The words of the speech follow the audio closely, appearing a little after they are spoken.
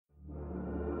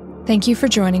Thank you for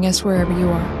joining us wherever you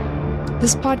are.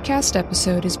 This podcast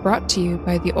episode is brought to you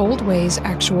by the Old Ways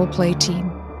Actual Play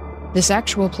team. This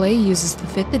actual play uses the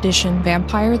 5th edition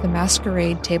Vampire the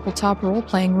Masquerade tabletop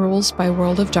role-playing rules by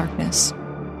World of Darkness.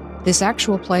 This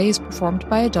actual play is performed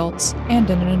by adults and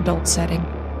in an adult setting.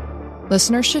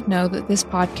 Listeners should know that this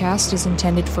podcast is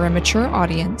intended for a mature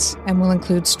audience and will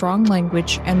include strong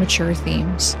language and mature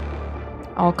themes.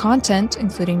 All content,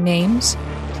 including names,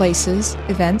 places,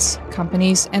 events,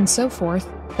 companies, and so forth,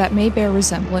 that may bear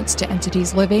resemblance to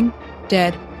entities living,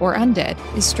 dead, or undead,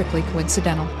 is strictly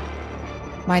coincidental.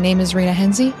 My name is Rena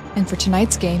Henze, and for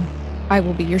tonight's game, I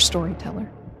will be your storyteller.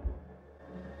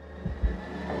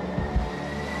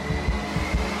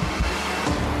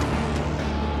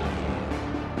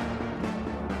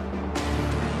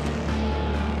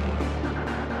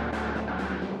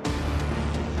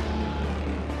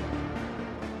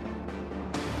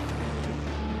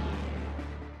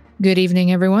 Good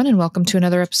evening, everyone, and welcome to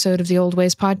another episode of the Old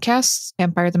Ways podcast,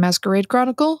 Vampire the Masquerade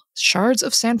Chronicle, Shards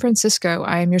of San Francisco.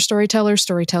 I am your storyteller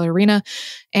Rena,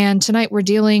 and tonight we're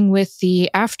dealing with the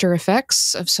after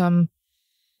effects of some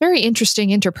very interesting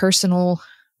interpersonal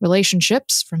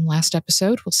relationships from last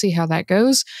episode. We'll see how that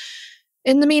goes.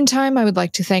 In the meantime, I would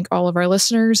like to thank all of our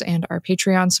listeners and our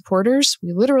Patreon supporters.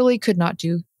 We literally could not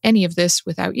do any of this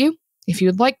without you. If you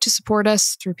would like to support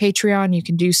us through Patreon, you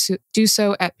can do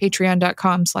so at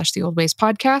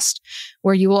patreon.com/theoldwayspodcast,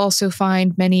 where you will also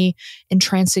find many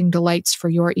entrancing delights for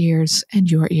your ears and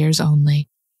your ears only.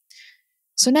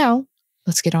 So now,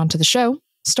 let's get on to the show.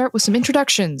 Start with some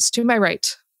introductions. To my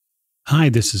right. Hi,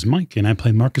 this is Mike, and I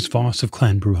play Marcus Voss of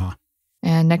Clan Bruja.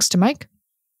 And next to Mike.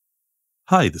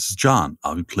 Hi, this is John.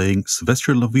 I'll be playing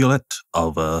Sylvestre La Violette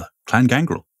of Clan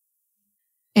Gangrel.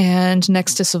 And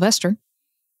next to Sylvestre.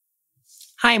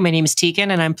 Hi, my name is Tegan,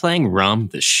 and I'm playing Rum,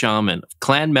 the Shaman of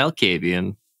Clan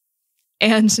Malkavian.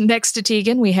 And next to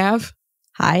Tegan, we have...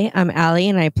 Hi, I'm Allie,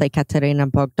 and I play Katerina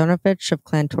Bogdanovich of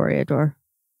Clan Toreador.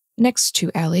 Next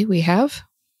to Allie, we have...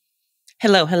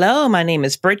 Hello, my name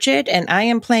is Bridget, and I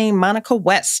am playing Monika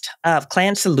West of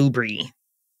Clan Salubri.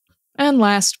 And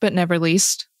last but never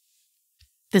least...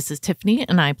 This is Tiffany,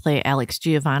 and I play Alex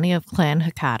Giovanni of Clan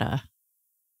Hakata.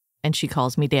 And she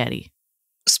calls me Daddy.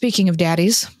 Speaking of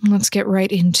daddies, let's get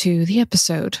right into the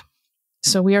episode.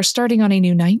 So we are starting on a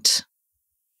new night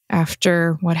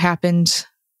after what happened,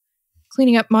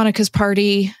 cleaning up Monika's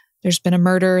party. There's been a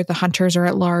murder. The hunters are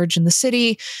at large in the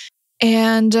city.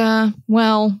 And,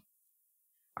 well,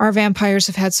 our vampires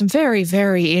have had some very,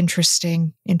 very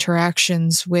interesting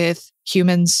interactions with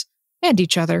humans and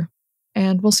each other.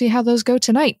 And we'll see how those go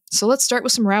tonight. So let's start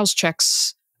with some rouse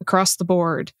checks across the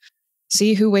board.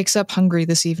 See who wakes up hungry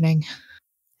this evening.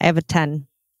 I have a 10.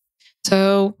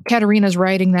 So Katerina's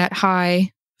riding that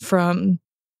high from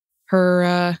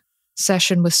her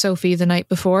session with Sophie the night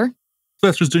before.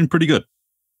 Sylvestre's doing pretty good.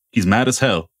 He's mad as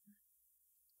hell.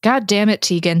 God damn it,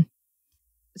 Tegan.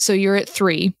 So you're at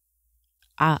 3.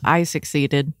 I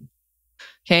succeeded.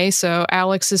 Okay, so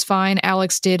Alex is fine.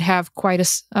 Alex did have quite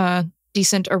a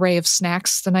decent array of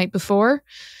snacks the night before.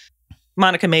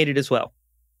 Monika made it as well.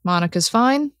 Monika's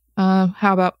fine. How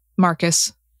about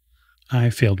Marcus? I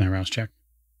failed my rouse check.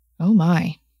 Oh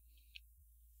my.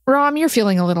 Rom, you're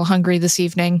feeling a little hungry this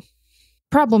evening.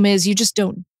 Problem is you just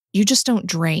don't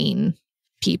drain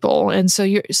people. And so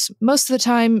most of the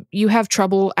time you have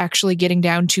trouble actually getting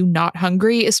down to not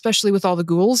hungry, especially with all the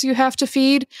ghouls you have to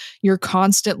feed. You're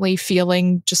constantly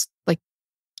feeling just like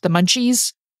the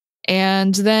munchies.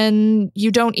 And then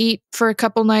you don't eat for a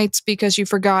couple nights because you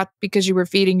forgot because you were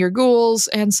feeding your ghouls,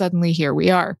 and suddenly here we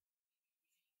are.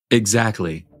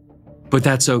 Exactly. But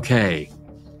that's okay.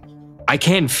 I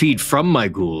can feed from my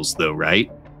ghouls, though, right?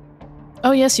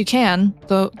 Oh, yes, you can.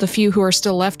 The few who are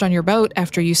still left on your boat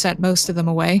after you sent most of them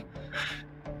away.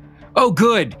 Oh,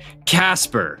 good.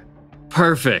 Casper.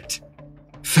 Perfect.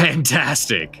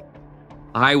 Fantastic.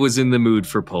 I was in the mood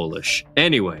for Polish.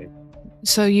 Anyway.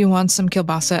 So you want some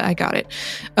kielbasa? I got it.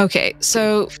 Okay,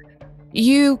 so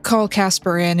you call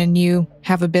Casper in and you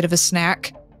have a bit of a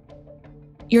snack.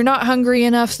 You're not hungry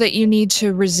enough that you need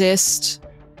to resist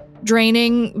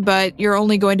draining, but you're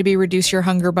only going to reduce your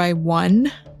hunger by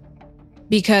 1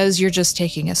 because you're just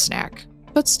taking a snack.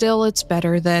 But still, it's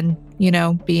better than,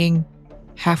 being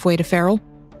halfway to feral.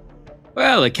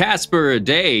 Well, a Casper a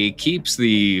day keeps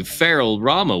the feral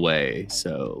Rom away,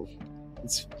 so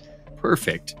it's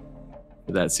perfect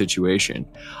for that situation.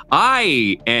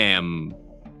 I am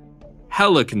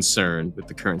hella concerned with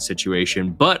the current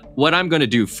situation, but what I'm going to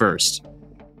do first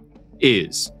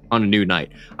is, on a new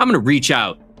night, I'm going to reach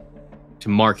out to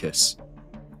Marcus,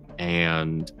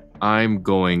 and I'm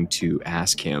going to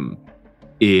ask him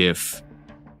if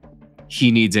he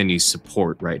needs any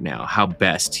support right now, how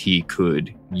best he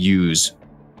could use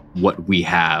what we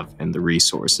have and the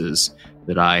resources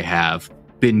that I have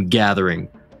been gathering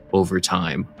over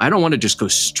time. I don't want to just go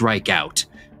strike out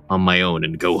on my own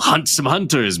and go hunt some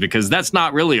hunters, because that's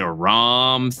not really a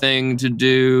Rom thing to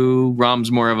do.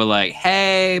 Rom's more of a like,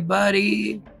 hey,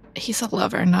 buddy. He's a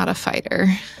lover, not a fighter.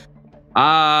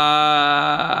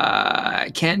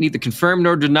 I can't neither confirm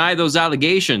nor deny those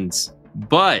allegations,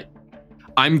 but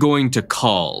I'm going to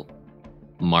call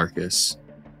Marcus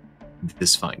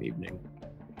this fine evening,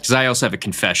 because I also have a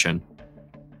confession.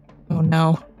 Oh,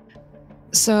 no.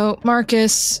 So,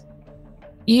 Marcus,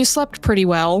 you slept pretty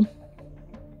well.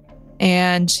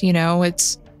 And, you know,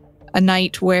 it's a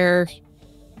night where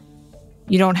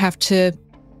you don't have to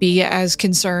be as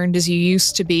concerned as you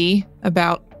used to be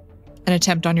about an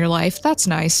attempt on your life. That's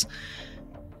nice.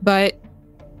 But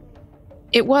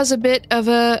it was a bit of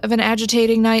an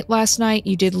agitating night last night.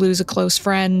 You did lose a close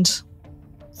friend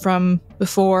from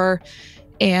before,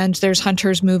 and there's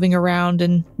hunters moving around,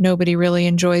 and nobody really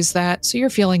enjoys that. So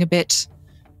you're feeling a bit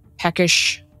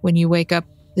peckish when you wake up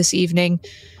this evening.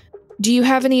 Do you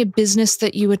have any business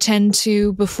that you attend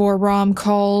to before Rom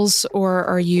calls, or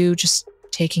are you just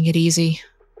taking it easy?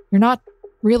 You're not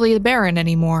really the Baron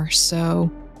anymore,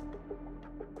 so...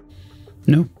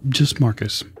 No, just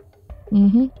Marcus.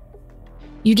 Mm-hmm.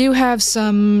 You do have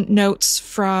some notes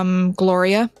from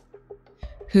Gloria,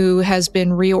 who has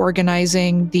been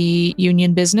reorganizing the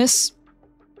union business.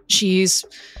 She's,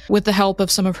 with the help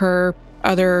of some of her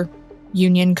other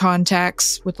union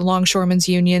contacts with the Longshoremen's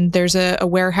Union, there's a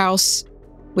warehouse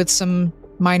with some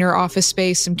minor office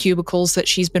space, some cubicles that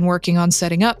she's been working on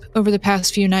setting up over the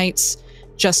past few nights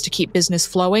just to keep business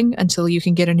flowing until you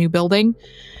can get a new building.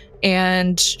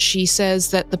 And she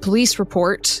says that the police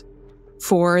report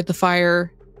for the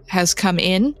fire has come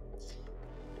in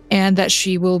and that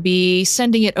she will be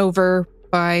sending it over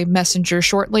by messenger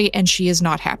shortly, and she is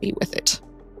not happy with it.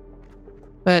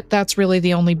 But that's really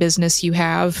the only business you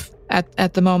have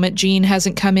at the moment. Jean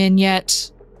hasn't come in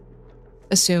yet.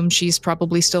 Assume she's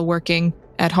probably still working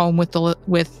at home with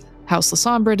House La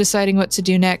Sombra, deciding what to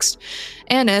do next.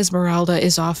 And Esmeralda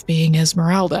is off being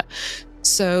Esmeralda.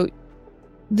 So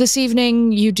this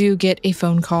evening, you do get a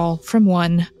phone call from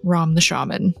one Rom the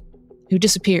Shaman, who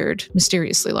disappeared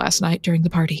mysteriously last night during the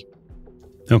party.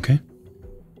 Okay.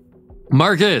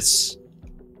 Marcus,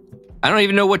 I don't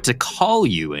even know what to call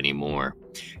you anymore.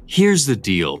 Here's the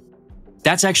deal.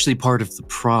 That's actually part of the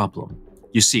problem.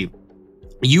 You see,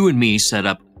 you and me set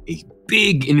up a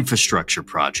big infrastructure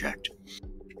project,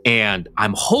 and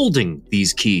I'm holding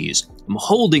these keys. I'm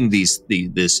holding this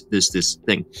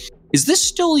thing. Is this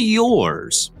still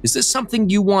yours? Is this something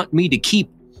you want me to keep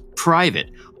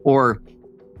private? Or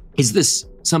is this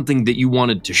something that you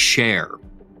wanted to share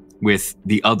with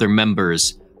the other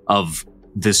members of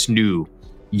this new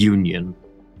union,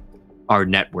 our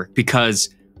network? Because,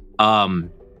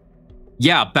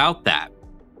 about that.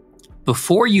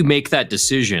 Before you make that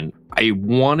decision, I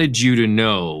wanted you to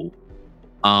know,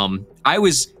 I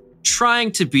was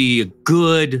trying to be a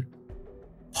good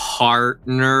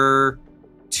partner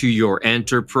to your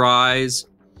enterprise,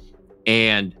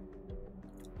 and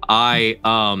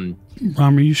Rom,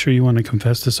 are you sure you want to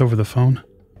confess this over the phone?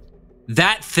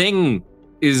 That thing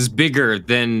is bigger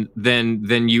than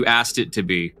you asked it to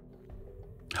be.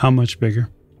 How much bigger?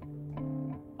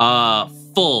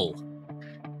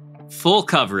 Full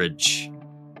coverage.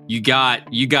 You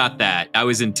got that. I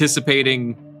was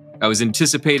anticipating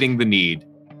the need.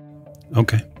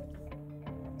 Okay.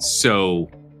 So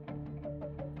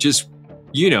just,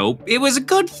 it was a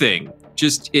good thing.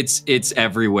 Just it's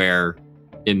everywhere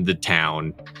in the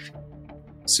town.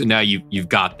 So now you've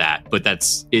got that, but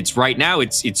it's right now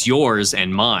it's yours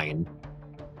and mine.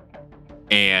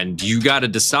 And you got to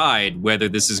decide whether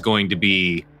this is going to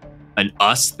be an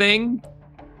us thing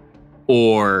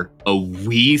or a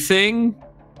we thing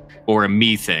or a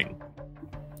me thing.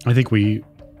 I think we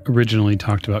originally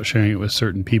talked about sharing it with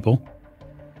certain people.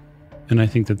 And I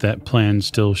think that plan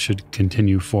still should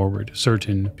continue forward.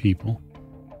 Certain people.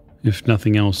 If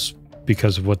nothing else,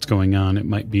 because of what's going on, it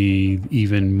might be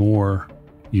even more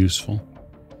useful.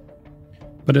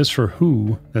 But as for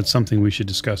who, that's something we should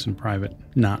discuss in private,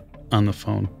 not on the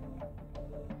phone.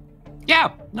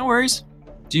 Yeah, no worries.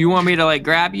 Do you want me to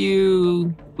grab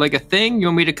you like a thing? You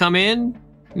want me to come in?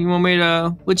 You want me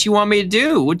to, what you want me to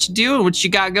do? What you doing? What you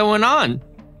got going on?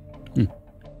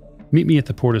 Meet me at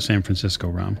the Port of San Francisco,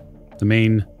 Rom. The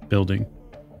main building.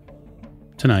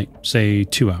 Tonight, say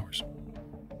 2 hours.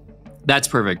 That's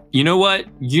perfect. You know what?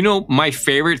 My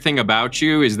favorite thing about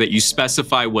you is that you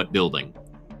specify what building.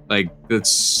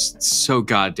 That's so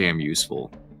goddamn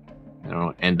useful. I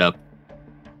don't end up,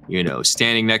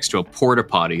 standing next to a porta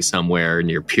potty somewhere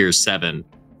near Pier 7.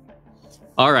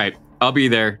 All right, I'll be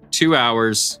there. 2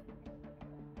 hours.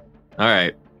 All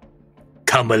right.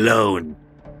 Come alone.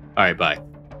 All right, bye.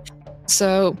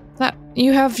 So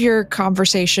you have your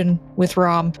conversation with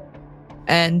Rom,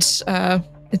 and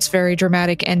it's very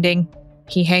dramatic ending.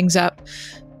 He hangs up,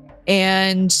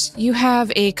 and you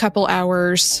have a couple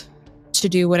hours to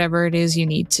do whatever it is you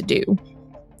need to do.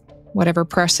 Whatever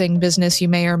pressing business you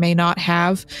may or may not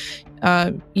have.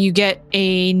 You get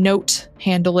a note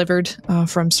hand-delivered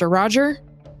from Sir Roger,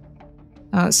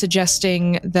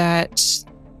 suggesting that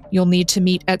you'll need to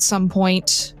meet at some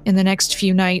point in the next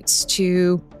few nights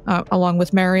to, along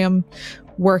with Miriam,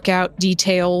 work out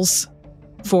details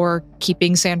for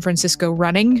keeping San Francisco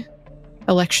running,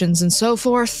 elections and so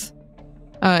forth.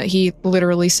 He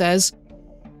literally says,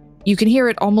 you can hear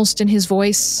it almost in his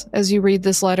voice as you read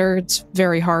this letter. It's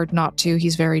very hard not to.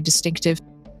 He's very distinctive.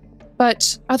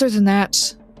 But other than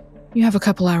that, you have a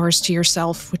couple hours to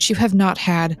yourself, which you have not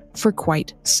had for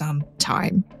quite some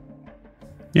time.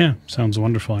 Yeah, sounds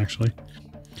wonderful, actually.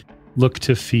 Look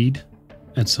to feed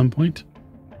at some point.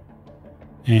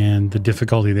 And the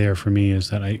difficulty there for me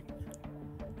is that I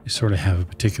sort of have a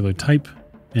particular type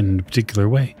in a particular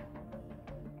way.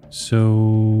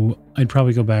 So I'd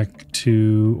probably go back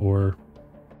into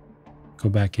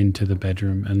the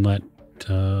bedroom and let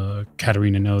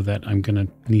Katerina know that I'm going to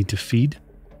need to feed.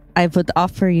 I would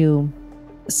offer you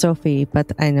Sophie,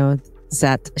 but I know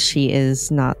that she is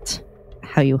not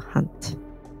how you hunt.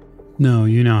 No,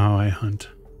 you know how I hunt.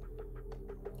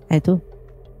 I do.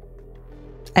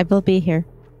 I will be here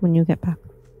when you get back.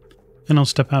 And I'll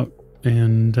step out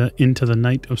and into the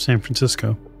night of San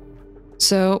Francisco.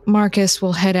 So Marcus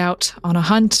will head out on a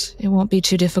hunt. It won't be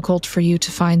too difficult for you to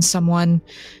find someone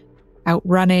out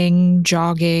running,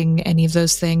 jogging, any of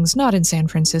those things, not in San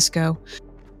Francisco,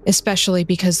 especially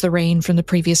because the rain from the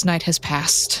previous night has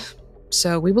passed.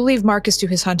 So we will leave Marcus to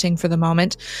his hunting for the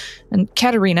moment. And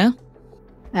Katerina.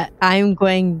 I'm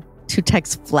going to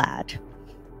text Vlad.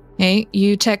 Hey,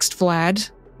 you text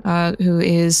Vlad, who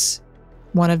is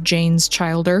one of Jane's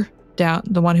childer,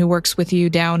 the one who works with you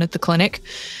down at the clinic.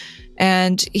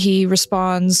 And he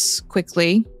responds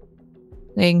quickly,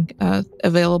 saying,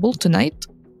 available tonight.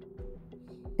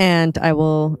 And I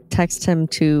will text him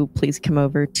to please come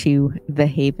over to the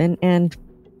Haven and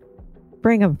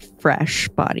bring a fresh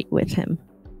body with him.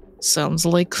 Sounds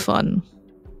like fun.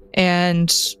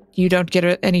 And you don't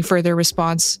get any further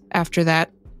response after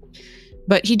that.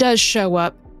 But he does show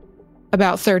up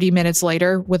about 30 minutes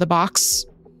later with a box.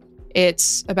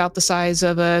 It's about the size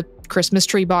of a Christmas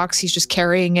tree box. He's just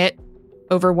carrying it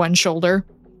over one shoulder.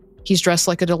 He's dressed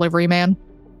like a delivery man,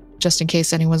 just in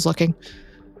case anyone's looking.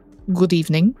 Good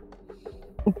evening.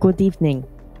 Good evening.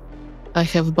 I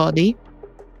have body.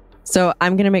 So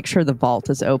I'm going to make sure the vault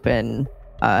is open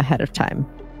ahead of time.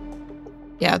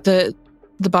 Yeah, the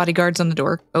bodyguards on the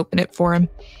door open it for him.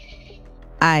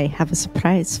 I have a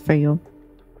surprise for you.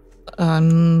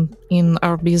 In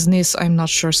our business, I'm not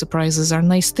sure surprises are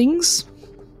nice things.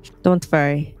 Don't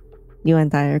worry. You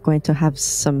and I are going to have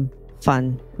some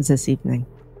fun this evening.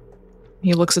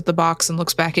 He looks at the box and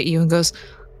looks back at you and goes,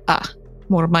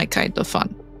 more my kind of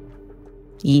fun.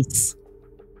 Yes.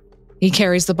 He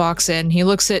carries the box in. He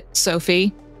looks at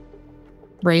Sophie,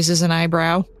 raises an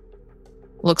eyebrow,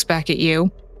 looks back at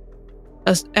you.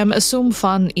 Assume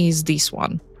fun is this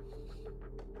one.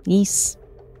 Yes.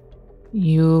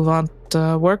 You want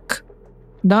work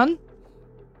done?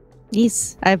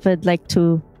 Yes, I would like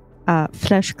to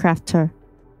flesh craft her.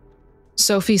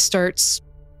 Sophie starts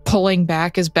pulling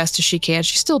back as best as she can.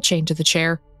 She's still chained to the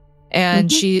chair.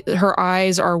 And her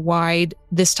eyes are wide,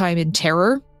 this time in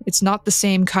terror. It's not the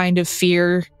same kind of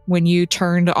fear when you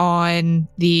turned on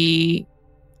the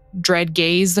dread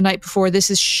gaze the night before.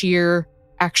 This is sheer,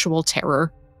 actual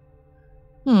terror.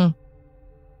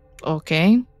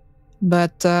 Okay.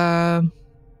 But, and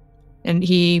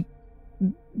he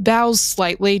bows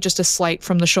slightly, just a slight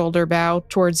from the shoulder bow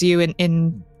towards you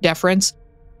in deference.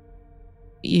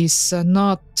 Is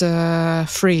not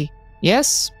free,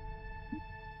 yes?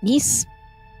 Yes.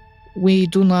 We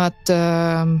do not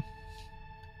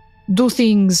do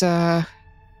things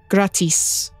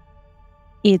gratis.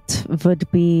 It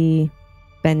would be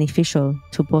beneficial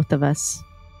to both of us.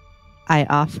 I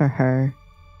offer her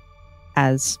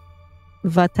as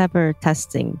whatever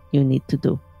testing you need to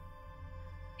do.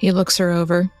 He looks her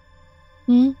over.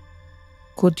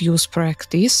 Could use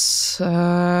practice.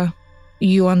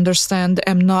 You understand,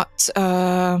 am not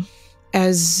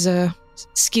as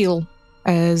skilled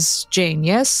as Jane,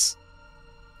 yes?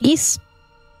 Yes.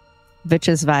 Which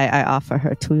is why I offer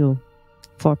her to you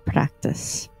for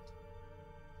practice.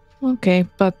 Okay,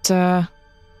 but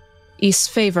is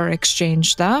favor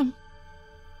exchanged, da?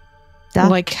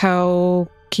 Like how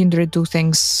kindred do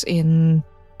things in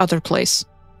other place.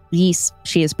 Yes,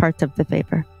 she is part of the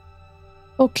favor.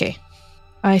 Okay.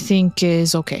 I think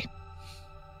is okay.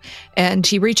 And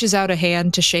he reaches out a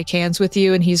hand to shake hands with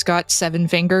you, and he's got 7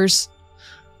 fingers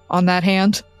on that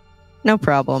hand. No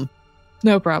problem.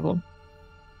 No problem.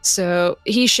 So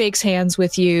he shakes hands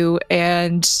with you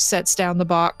and sets down the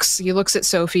box. He looks at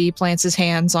Sophie, plants his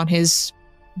hands on his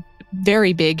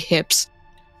very big hips.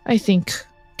 I think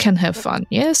can have fun,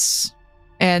 yes?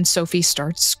 And Sophie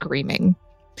starts screaming.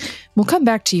 We'll come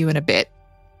back to you in a bit.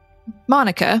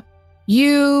 Monika,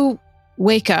 you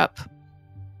wake up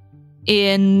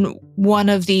in one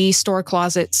of the store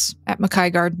closets at Mackay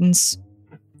Gardens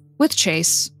with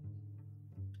Chase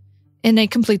in a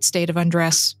complete state of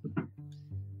undress.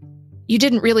 You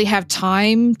didn't really have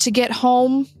time to get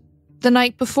home the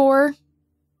night before.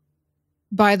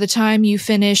 By the time you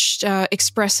finished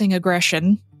expressing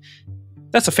aggression.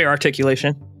 That's a fair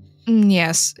articulation.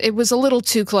 Yes, it was a little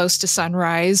too close to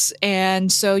sunrise,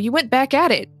 and so you went back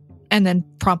at it and then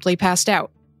promptly passed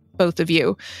out, both of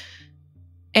you.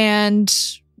 And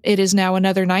it is now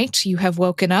another night. You have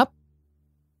woken up.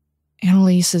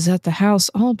 Annalise is at the house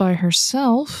all by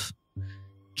herself.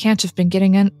 Can't have been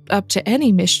getting up to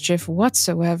any mischief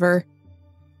whatsoever.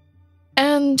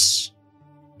 And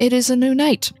it is a new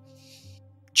night.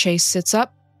 Chase sits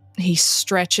up. He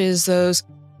stretches those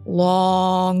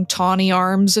long, tawny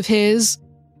arms of his,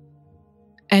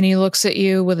 and he looks at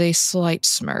you with a slight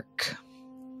smirk.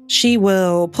 She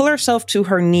will pull herself to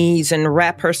her knees and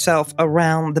wrap herself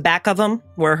around the back of him,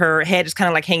 where her head is kind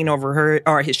of like hanging over her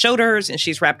or his shoulders, and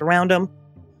she's wrapped around him.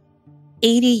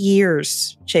 80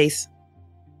 years, Chase.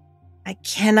 I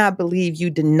cannot believe you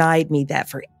denied me that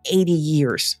for 80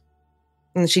 years.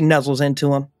 And she nuzzles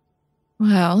into him.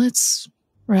 Well, it's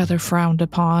rather frowned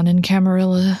upon in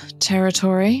Camarilla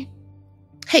territory.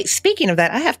 Hey, speaking of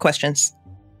that, I have questions.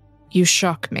 You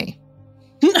shock me.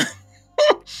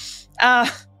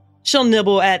 She'll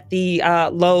nibble at the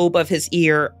lobe of his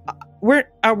ear.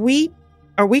 Are we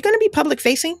going to be public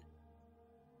facing?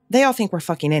 They all think we're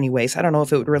fucking anyways. I don't know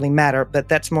if it would really matter, but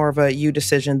that's more of a you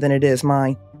decision than it is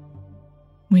mine.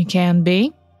 We can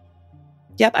be.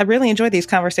 Yep, I really enjoy these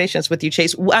conversations with you,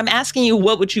 Chase. I'm asking you,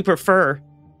 what would you prefer?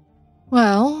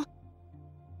 Well,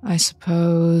 I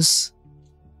suppose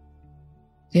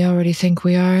they already think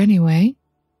we are anyway.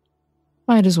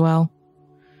 Might as well.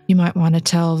 You might want to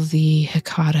tell the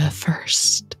Hecata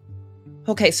first.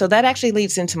 Okay, so that actually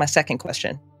leads into my second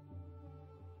question.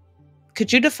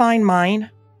 Could you define mine?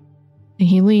 And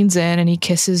he leans in and he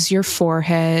kisses your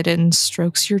forehead and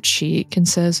strokes your cheek and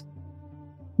says,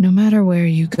 "No matter where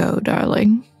you go,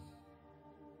 darling,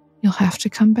 you'll have to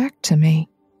come back to me."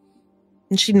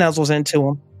 And she nuzzles into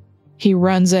him. He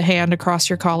runs a hand across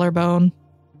your collarbone,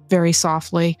 very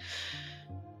softly.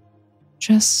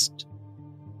 Just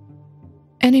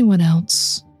anyone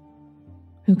else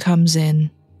who comes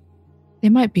in, they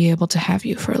might be able to have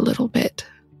you for a little bit,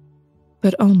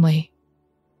 but only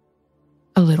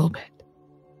a little bit.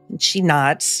 And she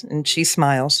nods and she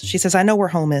smiles. She says, "I know where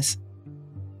home is."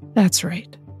 That's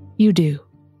right. You do.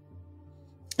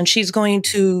 And she's going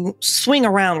to swing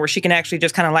around where she can actually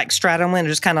just kind of like straddle him and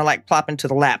just kind of like plop into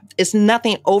the lap. It's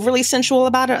nothing overly sensual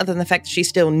about it other than the fact that she's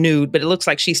still nude, but it looks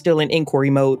like she's still in inquiry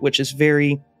mode, which is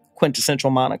very quintessential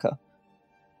Monika.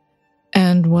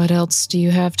 And what else do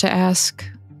you have to ask,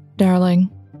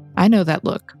 darling? I know that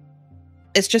look.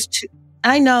 It's just two.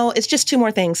 I know, it's just 2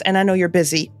 more things, and I know you're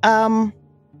busy.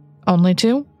 Only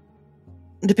 2?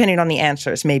 Depending on the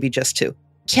answers, maybe just 2.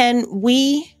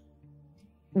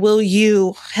 Will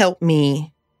you help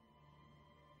me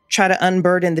try to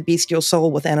unburden the bestial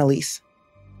soul with Annalise?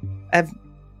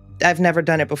 I've never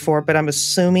done it before, but I'm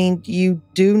assuming you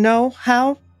do know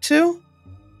how to?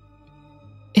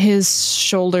 His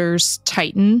shoulders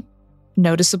tighten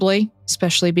noticeably,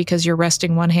 especially because you're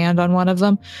resting one hand on one of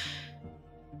them.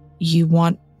 You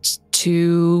want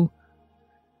to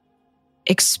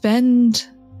expend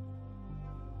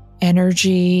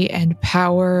energy and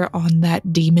power on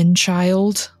that demon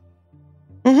child.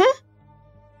 Mm-hmm.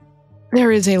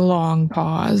 There is a long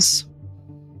pause.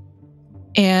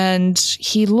 And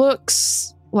he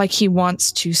looks like he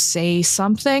wants to say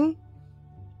something,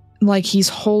 like he's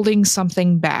holding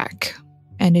something back.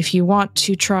 And if you want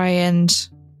to try and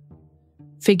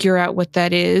figure out what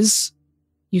that is,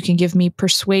 you can give me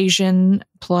persuasion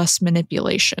plus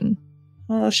manipulation.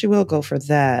 Oh, she will go for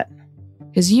that.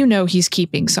 Because you know he's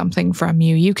keeping something from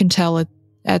you. You can tell it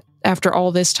after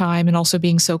all this time and also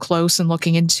being so close and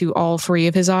looking into all 3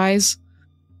 of his eyes.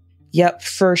 Yep,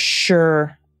 for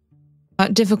sure.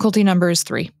 Difficulty number is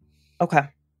 3. Okay.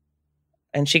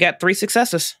 And she got 3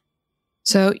 successes.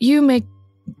 So you make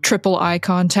triple eye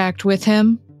contact with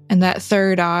him, and that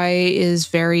third eye is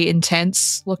very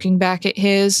intense looking back at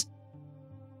his.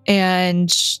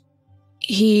 And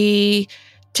he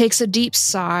takes a deep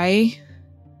sigh,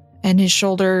 and his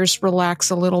shoulders relax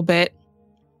a little bit.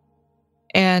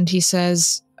 And he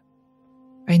says,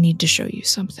 I need to show you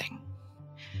something.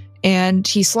 And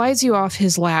he slides you off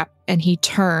his lap, and he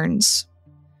turns.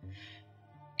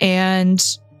 And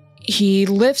he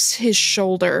lifts his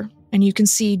shoulder, and you can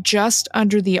see just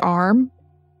under the arm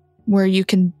where you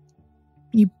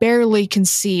barely can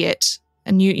see it.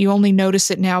 And you only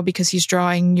notice it now because he's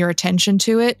drawing your attention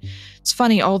to it. It's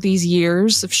funny, all these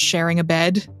years of sharing a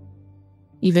bed,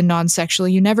 even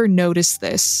non-sexually, you never noticed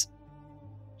this.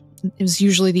 It was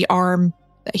usually the arm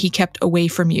that he kept away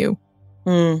from you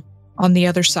on the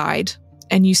other side.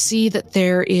 And you see that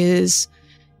there is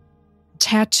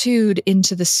tattooed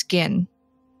into the skin,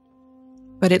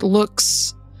 but it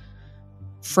looks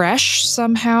fresh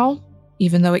somehow,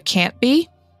 even though it can't be.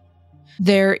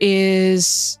 There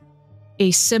is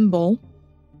a symbol,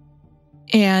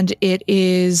 and it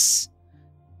is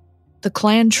the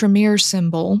Clan Tremere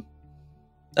symbol.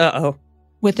 Uh-oh.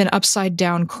 With an upside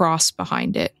down cross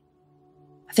behind it.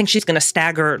 I think she's going to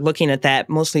stagger looking at that.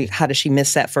 Mostly, how does she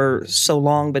miss that for so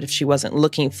long? But if she wasn't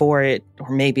looking for it, or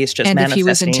maybe it's just and manifesting. If he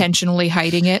was intentionally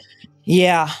hiding it.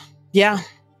 Yeah.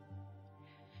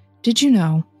 Did you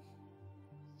know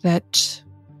that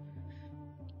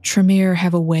Tremere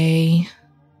have a way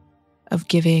of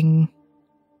giving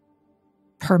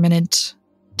permanent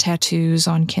tattoos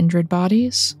on kindred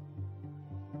bodies?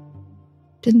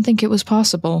 Didn't think it was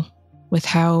possible with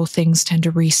how things tend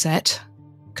to reset.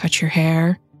 Cut your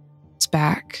hair, it's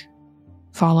back.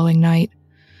 Following night,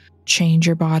 change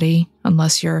your body,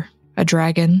 unless you're a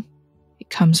dragon. It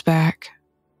comes back.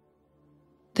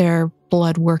 Their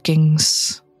blood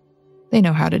workings, they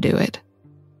know how to do it.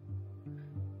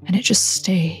 And it just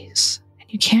stays,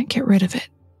 and you can't get rid of it.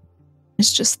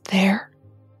 It's just there.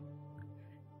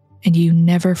 And you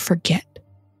never forget,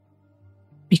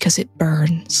 because it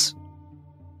burns.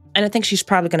 And I think she's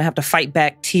probably going to have to fight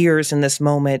back tears in this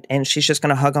moment, and she's just going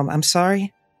to hug him. I'm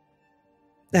sorry.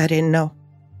 I didn't know.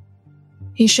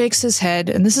 He shakes his head,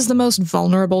 and this is the most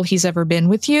vulnerable he's ever been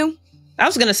with you. I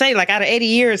was going to say, like, out of 80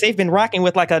 years, they've been rocking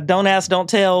with like a don't ask, don't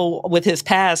tell with his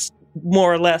past,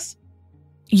 more or less.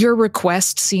 Your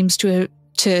request seems to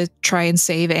try and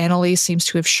save Annalise seems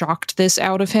to have shocked this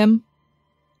out of him.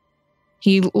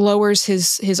 He lowers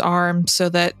his arm so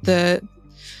that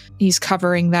he's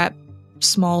covering that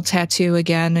small tattoo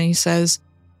again, and he says,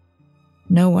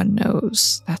 no one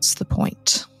knows. That's the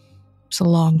point. It's a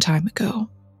long time ago.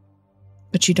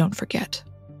 But you don't forget.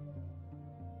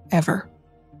 Ever.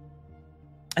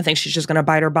 I think she's just going to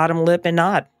bite her bottom lip and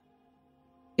nod.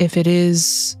 If it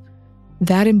is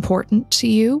that important to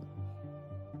you,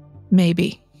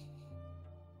 maybe.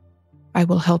 I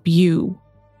will help you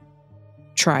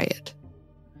try it.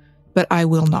 But I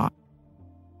will not.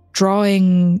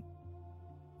 Drawing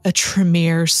a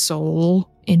Tremere soul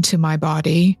into my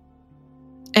body.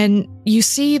 And you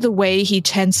see the way he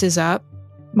tenses up,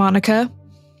 Monika,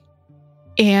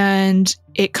 and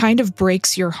it kind of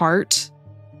breaks your heart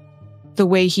the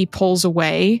way he pulls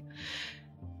away,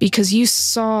 because you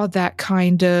saw that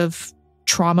kind of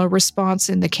trauma response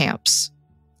in the camps.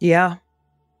 Yeah.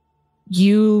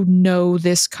 You know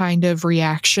this kind of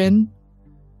reaction.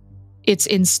 It's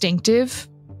instinctive.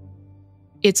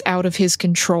 It's out of his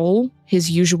control,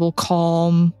 his usual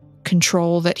calm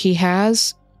control that he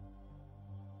has.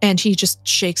 And he just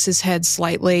shakes his head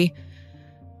slightly.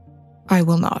 I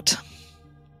will not.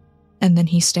 And then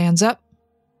he stands up.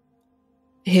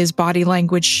 His body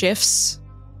language shifts,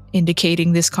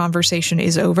 indicating this conversation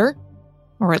is over,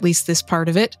 or at least this part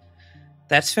of it.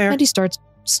 That's fair. And he starts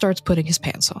putting his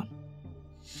pants on.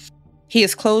 He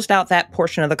has closed out that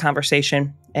portion of the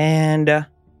conversation, and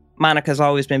Monika's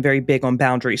always been very big on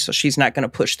boundaries, so she's not going to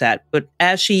push that. But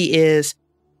as she is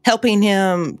helping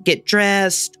him get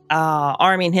dressed,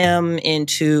 arming him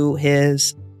into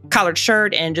his collared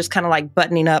shirt, and just kind of like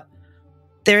buttoning up,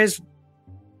 there is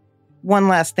one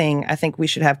last thing I think we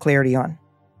should have clarity on.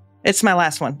 It's my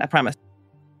last one, I promise.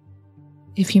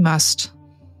 If you must.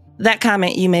 That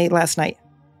comment you made last night,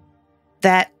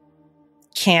 that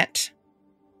can't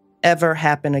ever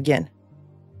happen again.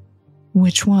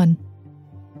 Which one?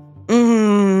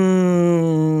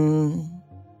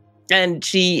 And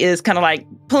she is kind of like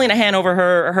pulling a hand over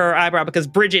her eyebrow, because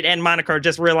Bridget and Monika are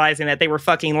just realizing that they were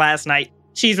fucking last night.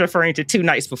 She's referring to 2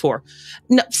 nights before.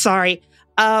 No, sorry.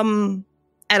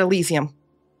 At Elysium.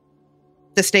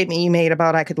 the statement you made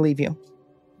about I could leave you.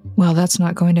 Well, that's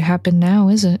not going to happen now,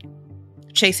 is it?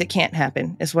 Chase, it can't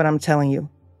happen, is what I'm telling you.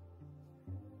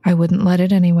 I wouldn't let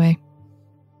it anyway.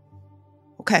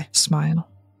 Okay. Smile.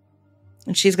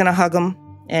 And she's going to hug him,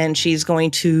 and she's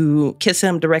going to kiss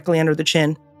him directly under the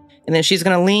chin. And then she's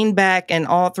going to lean back, and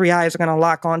all three eyes are going to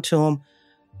lock onto him.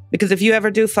 Because if you ever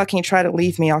do fucking try to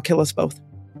leave me, I'll kill us both.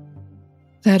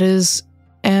 That is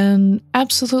an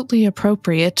absolutely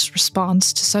appropriate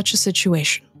response to such a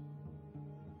situation.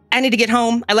 I need to get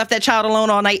home. I left that child alone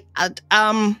all night.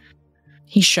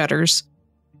 He shudders.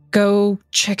 Go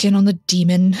check in on the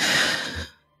demon.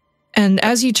 And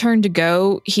as you turn to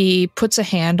go, he puts a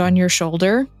hand on your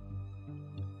shoulder.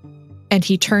 And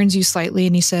he turns you slightly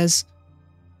and he says,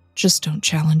 just don't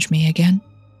challenge me again.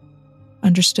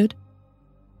 Understood?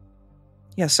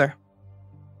 Yes, sir.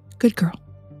 Good girl.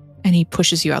 And he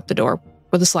pushes you out the door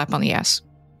with a slap on the ass.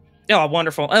 Oh,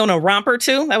 wonderful. Oh, no, romper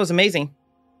too? That was amazing.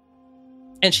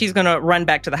 And she's going to run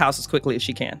back to the house as quickly as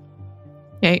she can.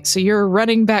 Okay, so you're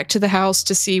running back to the house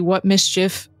to see what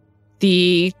mischief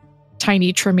the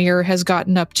tiny Tremere has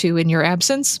gotten up to in your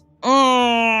absence.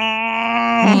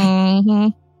 Mm-hmm.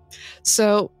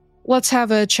 So let's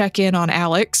have a check-in on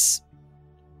Alex.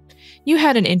 You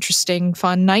had an interesting,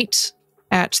 fun night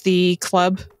at the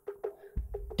club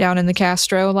down in the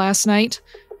Castro last night.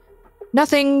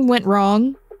 Nothing went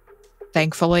wrong,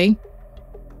 thankfully.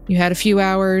 You had a few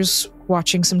hours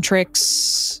watching some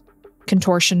tricks,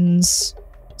 contortions,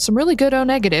 some really good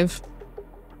O-negative.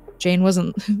 Jane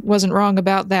wasn't wrong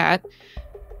about that.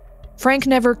 Frank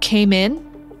never came in,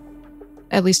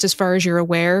 at least as far as you're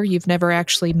aware. You've never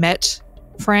actually met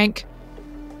Frank,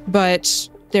 but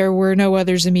there were no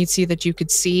other Zemitzi that you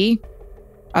could see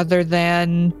other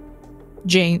than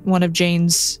Jane, one of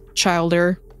Jane's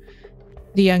childer,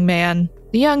 the young man,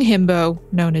 the young himbo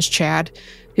known as Chad,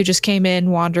 who just came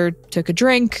in, wandered, took a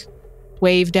drink,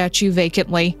 waved at you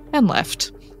vacantly, and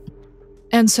left.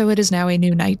 And so it is now a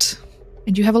new night,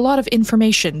 and you have a lot of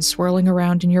information swirling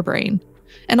around in your brain,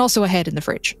 and also a head in the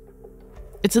fridge.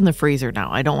 It's in the freezer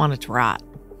now. I don't want it to rot.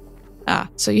 Ah,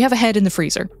 so you have a head in the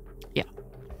freezer. Yeah.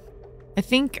 I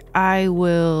think I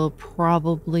will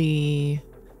probably,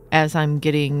 as I'm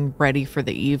getting ready for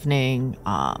the evening,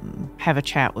 have a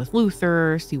chat with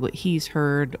Luther, see what he's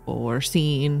heard or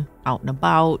seen out and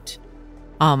about.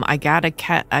 I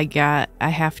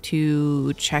have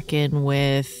to check in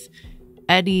with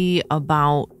Eddie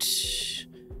about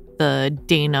the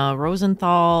Dana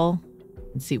Rosenthal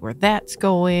and see where that's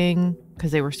going,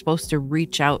 because they were supposed to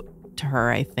reach out to her,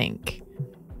 I think.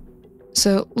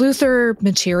 So Luther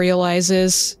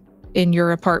materializes in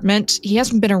your apartment. He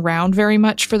hasn't been around very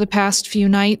much for the past few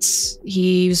nights.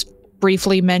 He's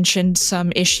briefly mentioned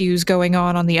some issues going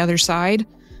on the other side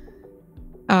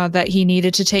that he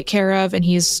needed to take care of, and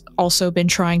he's also been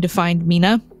trying to find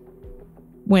Mina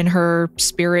when her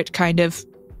spirit kind of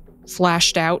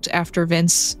flashed out after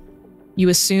Vince, you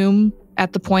assume,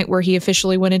 at the point where he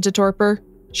officially went into torpor.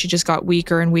 She just got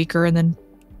weaker and weaker and then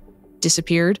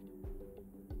disappeared.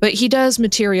 But he does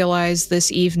materialize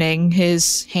this evening,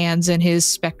 his hands in his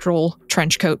spectral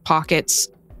trench coat pockets,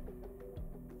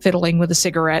 fiddling with a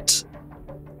cigarette.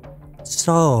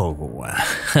 So,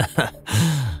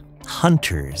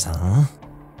 hunters, huh?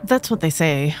 That's what they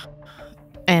say.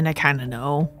 And I kind of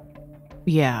know.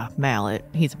 Yeah, Mallet.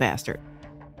 He's a bastard.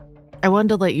 I wanted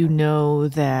to let you know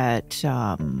that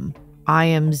I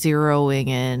am zeroing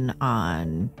in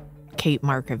on Kate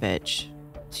Markovich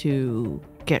to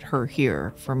get her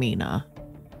here for Mina.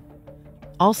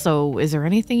 Also, is there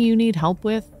anything you need help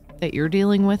with that you're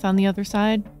dealing with on the other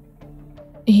side?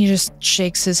 He just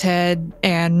shakes his head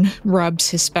and rubs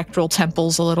his spectral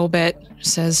temples a little bit,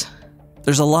 says,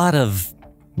 There's a lot of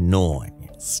noise.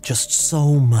 Just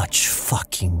so much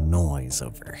fucking noise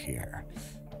over here.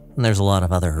 And there's a lot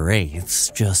of other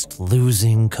wraiths just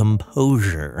losing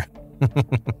composure.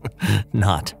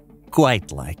 Not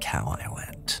quite like how I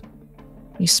went.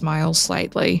 He smiles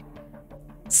slightly.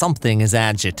 Something is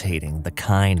agitating the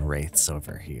kind wraiths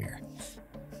over here.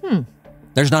 Hmm.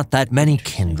 There's not that many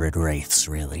kindred wraiths,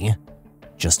 really.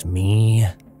 Just me,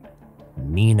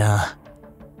 Mina,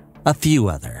 a few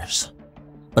others.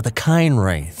 But the kind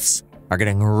wraiths are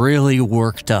getting really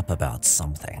worked up about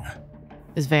something.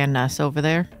 Is Van Ness over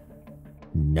there?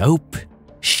 Nope,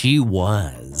 she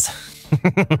was.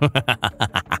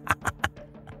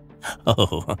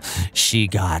 Oh, she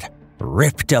got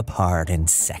ripped apart in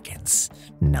seconds,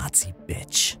 Nazi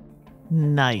bitch.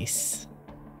 Nice.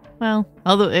 Well,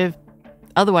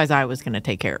 otherwise I was going to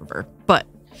take care of her, but...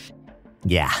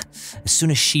 Yeah, as soon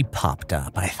as she popped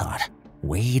up, I thought,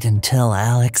 wait until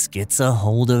Alex gets a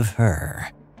hold of her.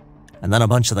 and then a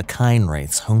bunch of the kind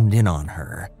wraiths homed in on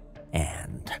her,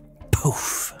 and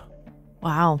poof.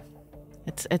 Wow.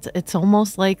 It's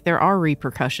almost like there are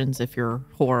repercussions if you're a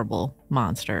horrible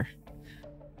monster.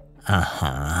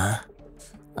 Uh-huh.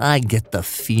 I get the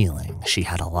feeling she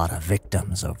had a lot of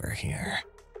victims over here,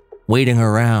 waiting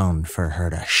around for her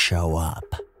to show up.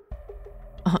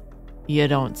 You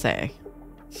don't say.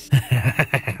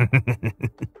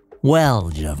 Well,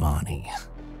 Giovanni,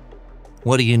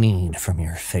 what do you need from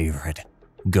your favorite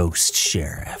ghost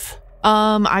sheriff?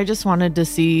 I just wanted to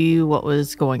see what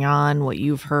was going on, what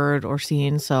you've heard or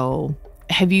seen. So,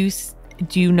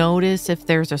 do you notice if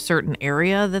there's a certain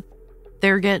area that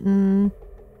they're getting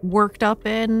worked up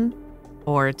in,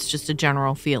 or it's just a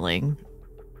general feeling?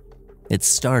 It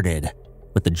started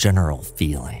with the general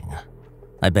feeling.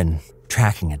 I've been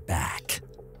tracking it back.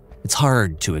 It's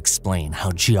hard to explain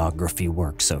how geography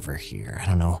works over here. I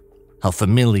don't know how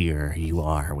familiar you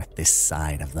are with this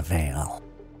side of the Vale.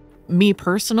 Me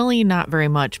personally, not very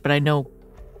much, but I know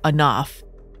enough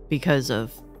because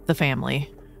of the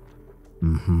family.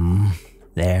 Mm-hmm.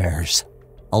 There's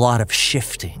a lot of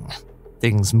shifting.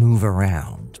 Things move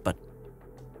around, but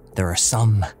there are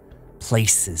some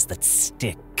places that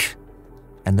stick.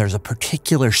 And there's a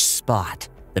particular spot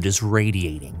that is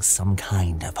radiating some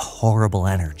kind of horrible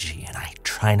energy, and I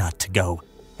try not to go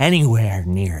anywhere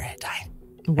near it. I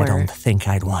don't think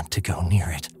I'd want to go near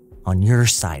it on your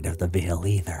side of the Vale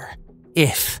either,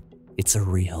 if it's a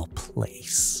real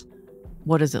place.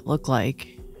 What does it look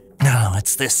like? No,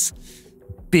 it's this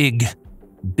big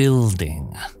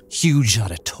building, huge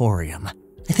auditorium.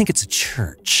 I think it's a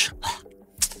church.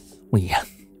 We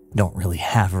don't really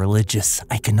have religious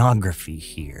iconography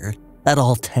here. That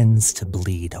all tends to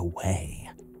bleed away.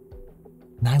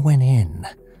 And I went in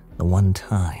the one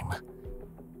time.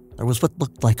 There was what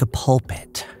looked like a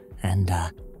pulpit, and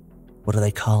what do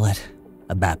they call it?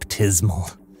 A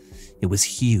baptismal. It was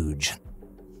huge.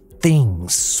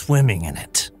 Things swimming in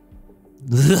it.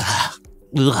 Ugh.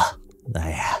 Ugh.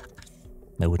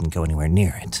 I wouldn't go anywhere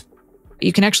near it.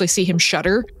 You can actually see him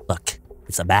shudder. Look,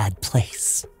 it's a bad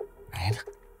place, right?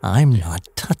 I'm not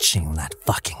touching that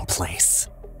fucking place,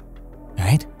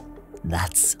 right?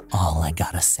 That's all I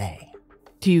gotta say.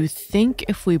 Do you think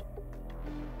if we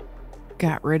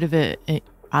got rid of it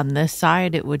on this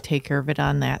side, it would take care of it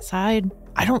on that side?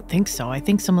 I don't think so. I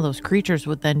think some of those creatures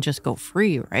would then just go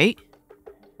free, right?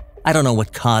 I don't know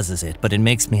what causes it, but it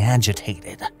makes me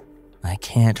agitated. I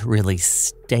can't really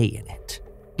stay in it.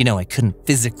 You know, I couldn't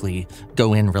physically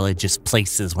go in religious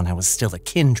places when I was still a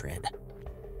kindred.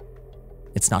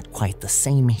 It's not quite the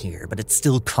same here, but it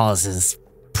still causes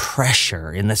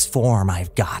pressure in this form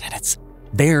I've got, and it's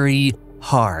very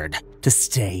hard to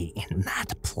stay in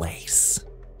that place.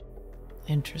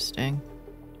 Interesting.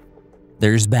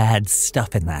 There's bad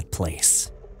stuff in that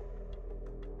place.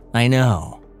 I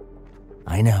know.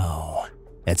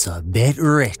 It's a bit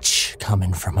rich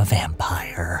coming from a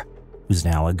vampire who's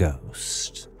now a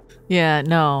ghost. Yeah,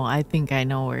 no, I think I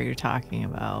know where you're talking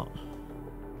about.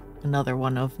 Another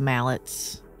one of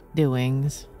Mallet's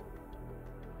doings.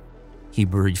 He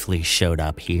briefly showed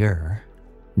up here.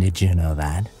 Did you know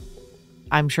that?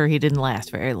 I'm sure he didn't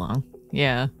last very long.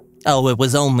 Yeah. Oh, it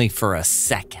was only for a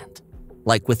second.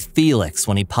 Like with Felix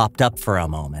when he popped up for a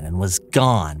moment and was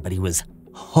gone, but he was,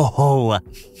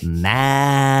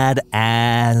 mad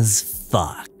as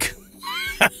fuck.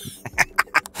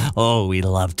 Oh, we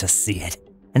love to see it.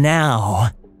 And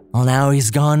now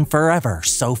he's gone forever,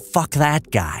 so fuck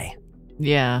that guy.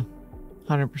 Yeah,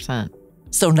 100%.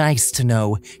 So nice to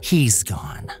know he's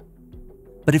gone.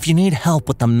 But if you need help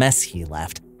with the mess he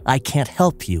left, I can't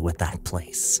help you with that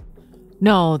place.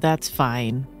 No, that's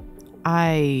fine.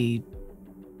 I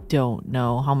don't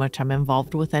know how much I'm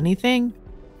involved with anything.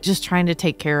 Just trying to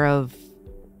take care of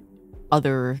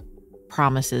other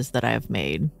promises that I've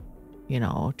made. You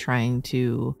know, trying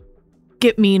to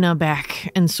get Mina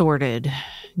back and sorted.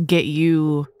 Get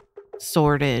you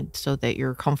sorted so that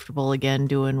you're comfortable again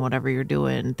doing whatever you're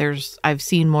doing. I've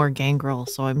seen more gangrel,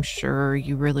 so I'm sure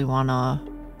you really want to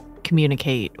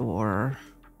communicate or...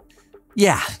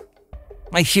 Yeah,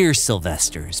 I hear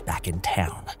Sylvestre is back in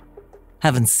town.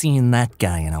 Haven't seen that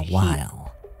guy in a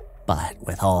while. But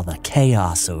with all the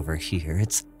chaos over here,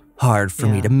 it's hard for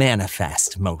me to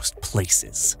manifest most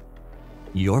places.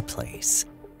 Your place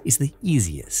is the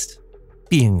easiest,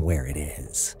 being where it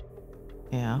is.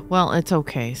 Yeah, well, it's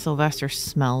okay. Sylvestre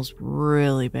smells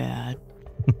really bad.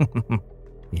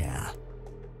 Yeah.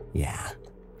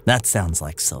 That sounds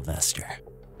like Sylvestre.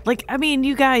 Like, I mean,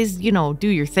 you guys, do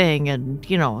your thing and,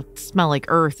 smell like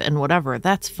earth and whatever.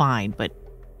 That's fine, but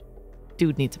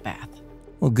dude needs a bath.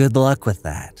 Well, good luck with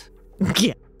that.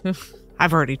 Yeah.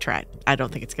 I've already tried. I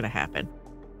don't think it's going to happen.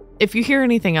 If you hear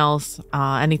anything else,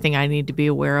 anything I need to be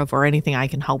aware of or anything I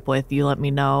can help with, you let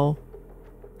me know.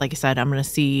 Like I said, I'm going to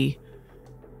see.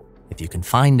 If you can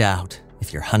find out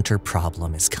if your hunter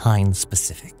problem is kind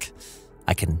specific,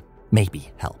 I can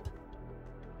maybe help.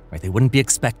 Or they wouldn't be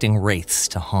expecting wraiths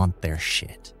to haunt their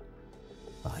shit.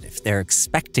 But if they're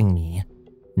expecting me,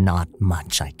 not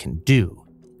much I can do.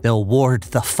 They'll ward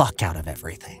the fuck out of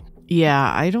everything.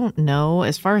 Yeah, I don't know.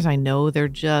 As far as I know,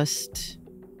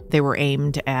 they were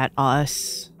aimed at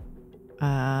us,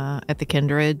 at the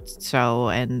Kindred. So,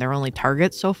 and their only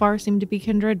targets so far seem to be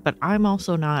Kindred, but I'm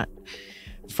also not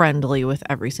friendly with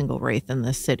every single wraith in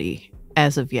this city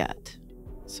as of yet.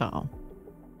 So.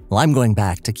 Well, I'm going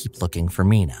back to keep looking for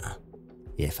Mina.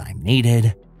 If I'm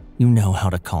needed, you know how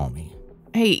to call me.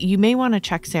 Hey, you may want to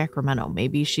check Sacramento.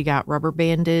 Maybe she got rubber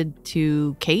banded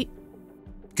to Kate?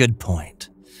 Good point.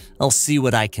 I'll see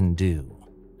what I can do.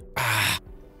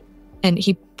 And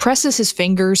he presses his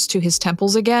fingers to his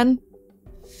temples again.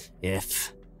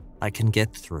 If I can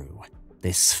get through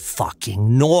this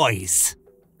fucking noise.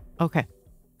 Okay.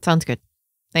 Sounds good.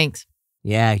 Thanks.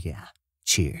 Yeah.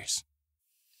 Cheers.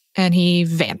 And he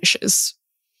vanishes.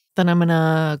 Then I'm going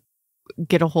to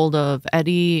get a hold of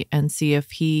Eddie and see if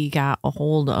he got a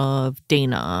hold of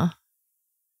Dana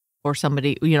or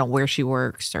somebody, where she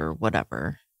works or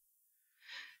whatever.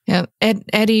 Yeah,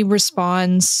 Eddie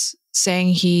responds saying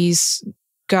he's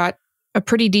got a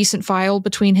pretty decent file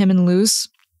between him and Luz,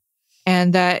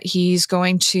 and that he's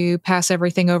going to pass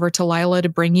everything over to Lila to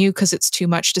bring you because it's too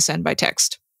much to send by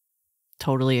text.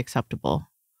 Totally acceptable.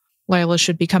 Lila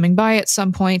should be coming by at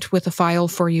some point with a file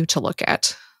for you to look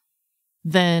at.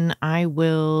 Then I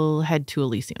will head to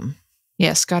Elysium.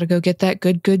 Yes, gotta go get that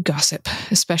good gossip,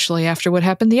 especially after what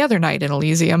happened the other night in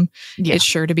Elysium. Yeah. It's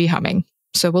sure to be humming.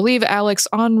 So we'll leave Alex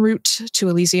en route to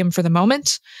Elysium for the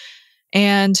moment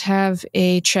and have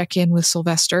a check-in with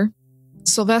Sylvestre.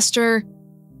 Sylvestre,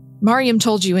 Mariam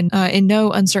told you in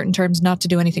no uncertain terms not to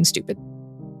do anything stupid.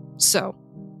 So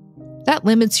that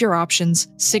limits your options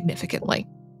significantly.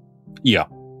 Yeah.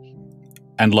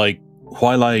 And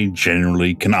while I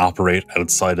generally can operate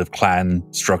outside of clan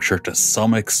structure to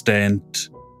some extent,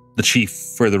 the chief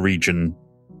for the region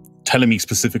telling me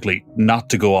specifically not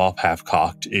to go off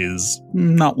half-cocked is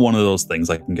not one of those things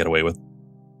I can get away with.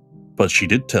 But she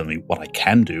did tell me what I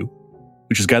can do,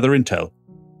 which is gather intel.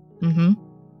 Mm-hmm.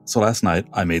 So last night,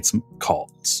 I made some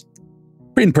calls.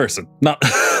 In person. Not,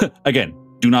 again,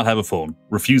 do not have a phone.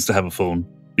 Refuse to have a phone,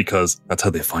 because that's how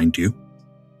they find you.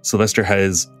 Sylvestre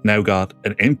has now got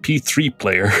an MP3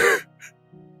 player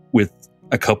with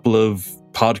a couple of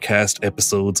podcast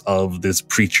episodes of this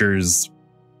preacher's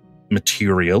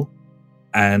material.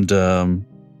 And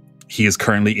he is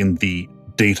currently in the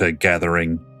data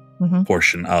gathering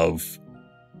portion of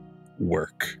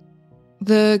work.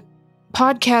 The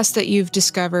podcast that you've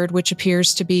discovered, which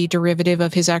appears to be derivative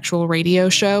of his actual radio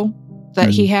show that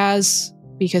he has,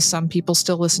 because some people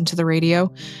still listen to the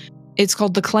radio, it's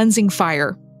called The Cleansing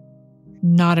Fire.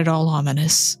 Not at all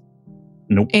ominous.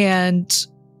 Nope. And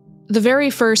the very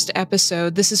first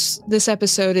episode, this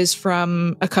episode is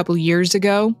from a couple years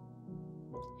ago.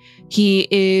 He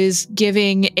is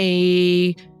giving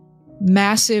a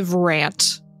massive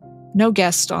rant. No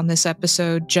guest on this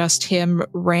episode, just him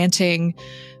ranting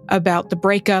about the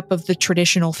breakup of the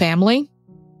traditional family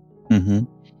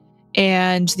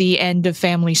and the end of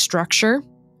family structure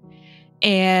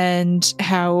and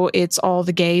how it's all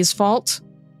the gays' fault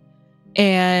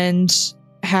and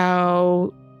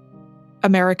how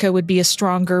America would be a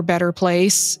stronger, better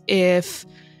place if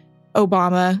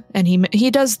Obama, and he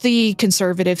does the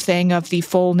conservative thing of the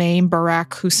full name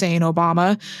Barack Hussein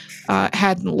Obama,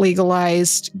 hadn't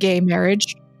legalized gay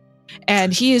marriage.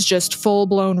 And he is just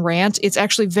full-blown rant. It's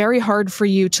actually very hard for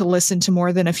you to listen to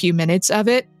more than a few minutes of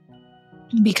it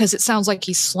because it sounds like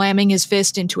he's slamming his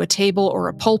fist into a table or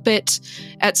a pulpit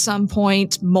at some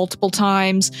point multiple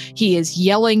times. He is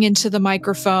yelling into the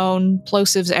microphone,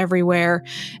 plosives everywhere.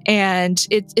 And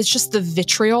it's just the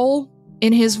vitriol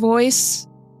in his voice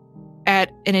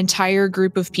at an entire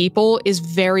group of people is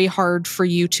very hard for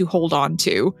you to hold on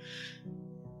to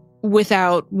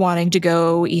without wanting to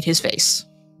go eat his face.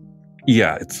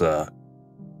 Yeah, it's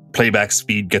playback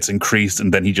speed gets increased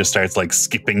and then he just starts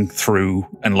skipping through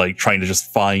and trying to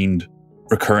just find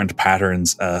recurrent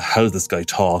patterns, how this guy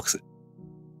talks.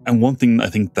 And one thing I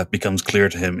think that becomes clear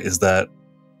to him is that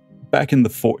back in the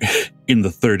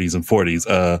 30s and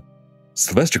 40s,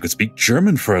 Sylvestre could speak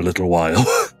German for a little while.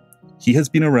 He has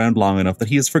been around long enough that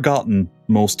he has forgotten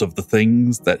most of the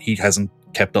things that he hasn't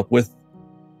kept up with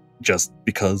just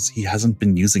because he hasn't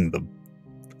been using them.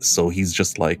 So he's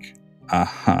just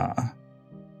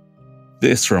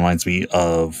This reminds me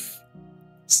of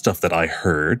stuff that I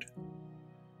heard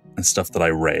and stuff that I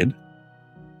read.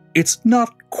 It's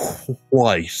not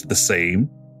quite the same,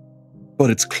 but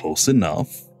it's close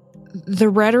enough. The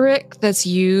rhetoric that's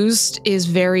used is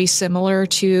very similar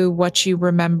to what you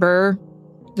remember,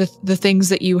 the things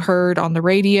that you heard on the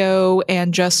radio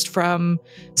and just from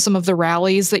some of the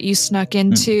rallies that you snuck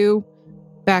into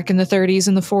back in the 30s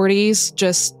and the 40s.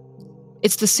 Just,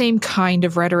 it's the same kind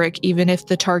of rhetoric, even if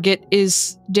the target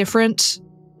is different.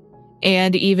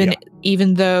 And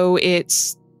even though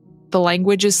the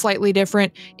language is slightly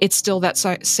different, it's still that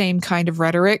same kind of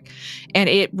rhetoric, and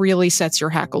it really sets your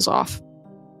hackles off.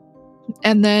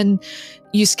 And then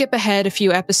you skip ahead a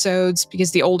few episodes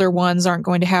because the older ones aren't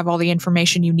going to have all the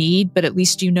information you need, but at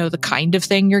least you know the kind of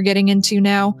thing you're getting into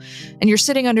now. And you're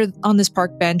sitting on this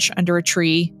park bench under a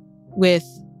tree with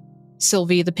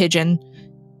Sylvie the pigeon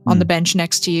on the bench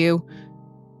next to you,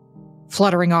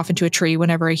 fluttering off into a tree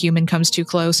whenever a human comes too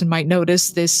close and might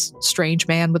notice this strange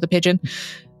man with a pigeon.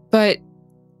 But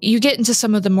you get into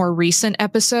some of the more recent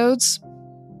episodes,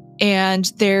 and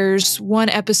there's one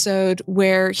episode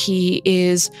where he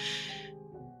is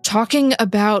talking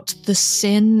about the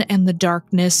sin and the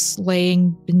darkness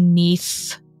laying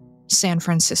beneath San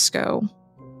Francisco,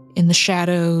 in the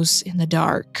shadows, in the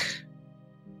dark,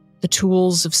 the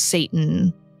tools of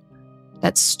Satan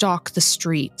that stalk the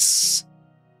streets.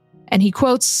 And he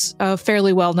quotes a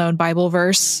fairly well-known Bible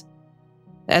verse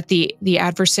that the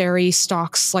adversary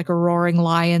stalks like a roaring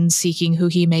lion seeking who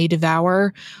he may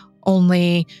devour.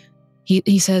 Only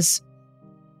he says,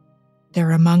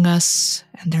 they're among us,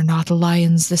 and they're not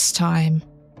lions this time,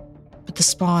 but the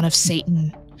spawn of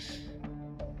Satan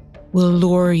will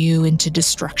lure you into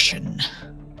destruction.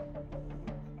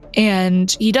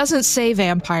 And he doesn't say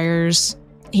vampires.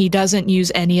 He doesn't use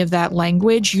any of that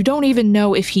language. You don't even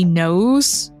know if he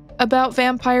knows about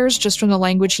vampires just from the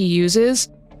language he uses,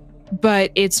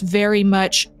 but it's very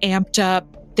much amped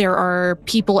up. There are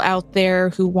people out there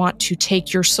who want to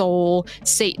take your soul.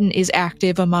 Satan is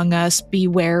active among us. Be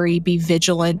wary, be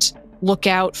vigilant, look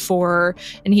out for,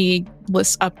 and he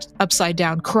lists upside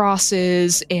down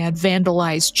crosses and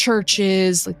vandalized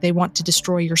churches. Like, they want to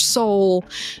destroy your soul.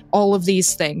 All of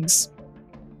these things.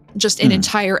 Just an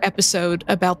entire episode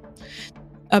about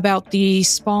the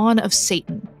spawn of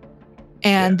Satan.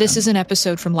 And this is an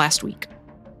episode from last week.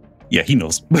 Yeah, he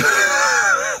knows.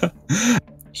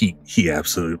 He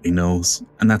absolutely knows.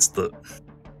 And that's the...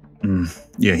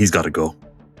 yeah, he's got to go.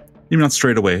 Maybe not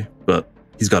straight away, but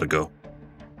he's got to go.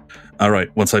 All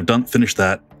right, once I've finished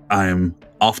that, I'm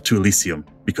off to Elysium,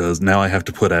 because now I have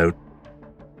to put out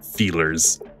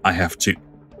feelers. I have to...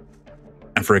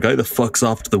 And for a guy that fucks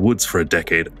off to the woods for a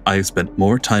decade, I've spent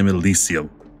more time in Elysium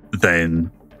than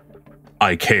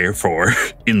I care for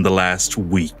in the last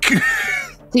week.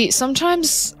 See,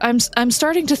 sometimes I'm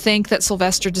starting to think that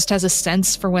Sylvestre just has a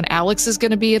sense for when Alex is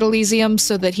going to be at Elysium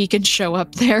so that he can show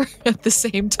up there at the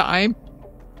same time.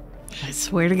 I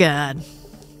swear to God.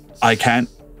 I can't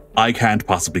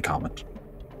possibly comment.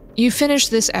 You finish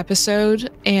this episode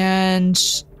and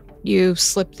you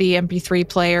slip the MP3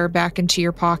 player back into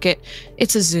your pocket.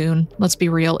 It's a Zune. Let's be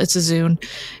real. It's a Zune.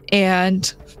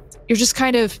 And you're just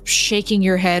kind of shaking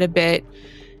your head a bit,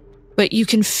 but you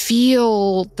can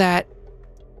feel that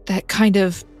kind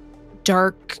of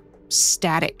dark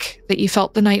static that you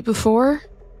felt the night before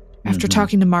after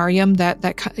talking to Mariam,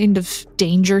 that kind of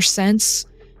danger sense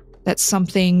that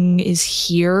something is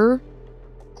here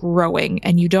growing.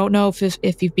 And you don't know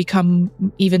if you've become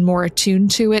even more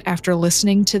attuned to it after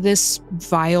listening to this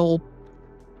vile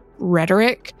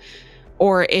rhetoric,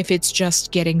 or if it's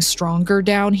just getting stronger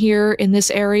down here in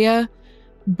this area.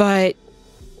 But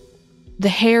the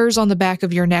hairs on the back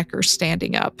of your neck are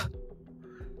standing up.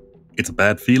 It's a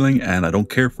bad feeling, and I don't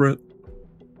care for it.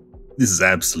 This is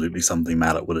absolutely something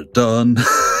Mallet would have done.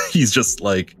 He's just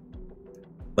like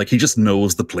he just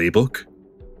knows the playbook.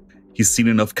 He's seen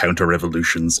enough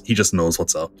counter-revolutions. He just knows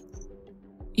what's up.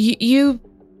 You,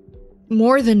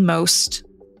 more than most,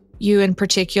 you in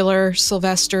particular,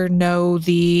 Sylvestre, know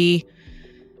the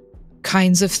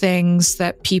kinds of things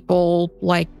that people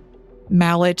like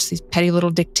Mallet, these petty little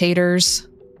dictators,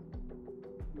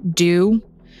 do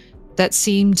that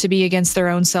seem to be against their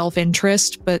own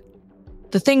self-interest, but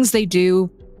the things they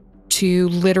do to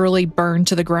literally burn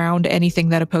to the ground anything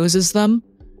that opposes them,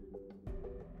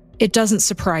 it doesn't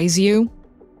surprise you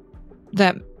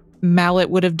that Mallet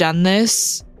would have done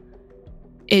this.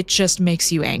 It just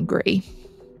makes you angry.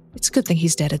 It's a good thing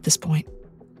he's dead at this point.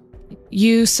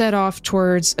 You set off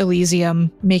towards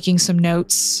Elysium, making some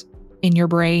notes in your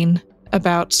brain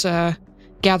about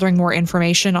gathering more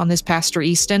information on this Pastor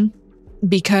Easton.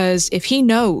 Because if he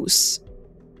knows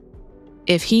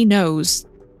if he knows,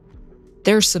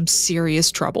 there's some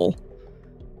serious trouble.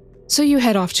 So you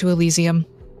head off to Elysium.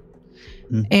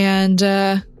 And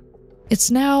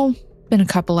it's now been a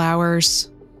couple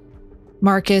hours.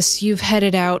 Marcus, you've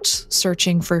headed out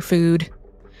searching for food.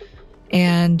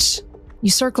 And you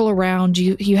circle around.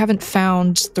 You haven't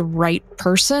found the right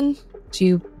person. So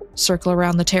you circle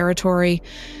around the territory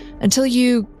until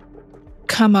you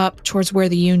come up towards where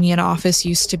the Union office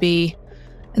used to be.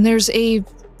 And there's a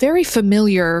very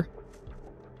familiar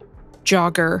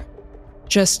jogger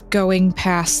just going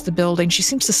past the building. She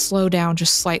seems to slow down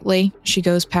just slightly. She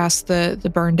goes past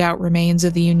the burned out remains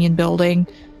of the Union building.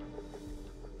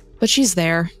 But she's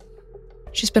there.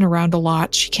 She's been around a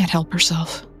lot. She can't help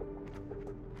herself.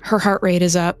 Her heart rate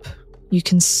is up. You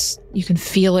can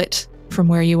feel it from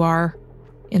where you are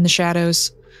in the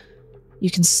shadows.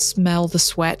 You can smell the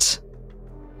sweat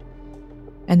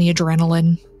and the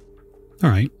adrenaline. All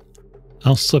right.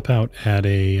 I'll slip out at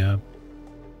a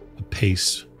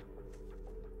pace.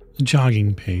 A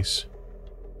jogging pace.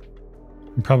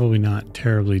 I'm probably not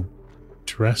terribly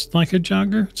dressed like a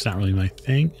jogger. It's not really my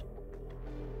thing.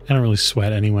 I don't really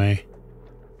sweat anyway.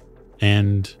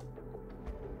 And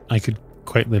I could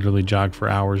quite literally jog for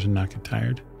hours and not get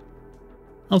tired.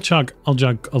 I'll jog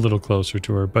a little closer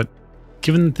to her, but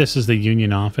given that this is the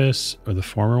Union office, or the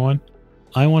former one,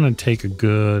 I want to take a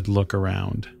good look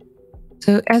around.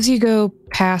 So as you go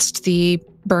past the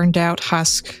burned out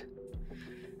husk,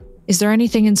 is there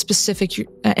anything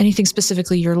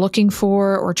specifically you're looking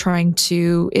for or trying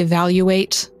to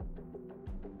evaluate?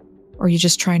 Or are you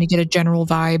just trying to get a general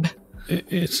vibe?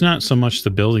 It's not so much the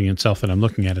building itself that I'm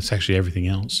looking at, it's actually everything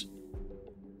else.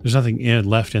 There's nothing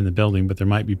left in the building, but there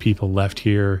might be people left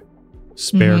here,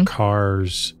 spare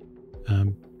cars,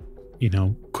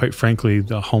 quite frankly,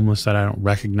 the homeless that I don't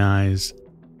recognize,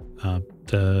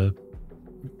 the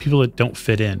people that don't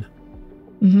fit in.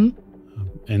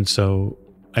 And so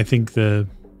I think the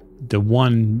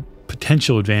one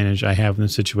potential advantage I have in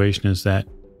this situation is that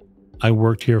I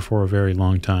worked here for a very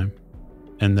long time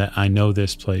and that I know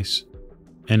this place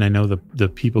and I know the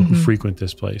people who frequent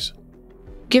this place.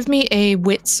 Give me a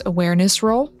wits awareness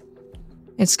roll.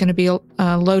 It's going to be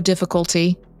a low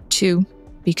difficulty, 2,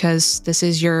 because this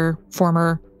is your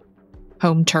former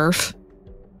home turf.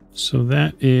 So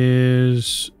that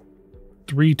is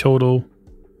 3 total.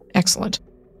 Excellent.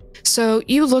 So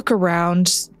you look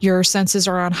around, your senses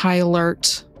are on high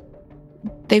alert.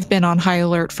 They've been on high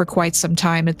alert for quite some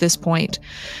time at this point.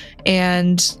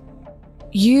 And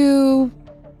you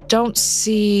don't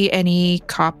see any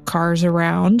cop cars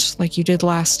around like you did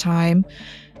last time,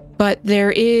 but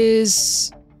there is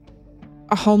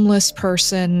a homeless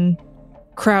person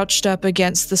crouched up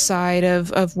against the side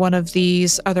of one of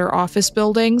these other office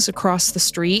buildings across the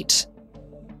street.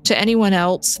 To anyone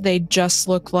else, they just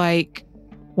look like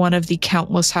one of the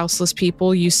countless houseless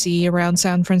people you see around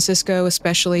San Francisco,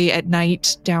 especially at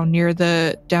night down near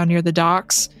the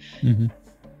docks,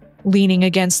 leaning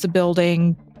against the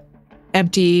building,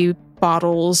 empty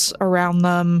bottles around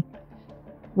them,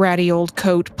 ratty old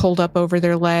coat pulled up over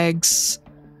their legs.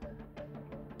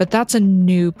 But that's a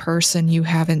new person you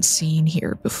haven't seen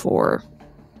here before.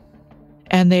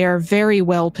 And they are very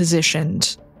well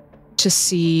positioned to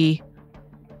see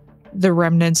the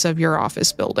remnants of your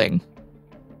office building.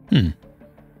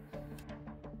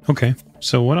 Okay.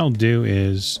 So what I'll do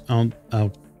is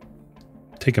I'll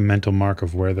take a mental mark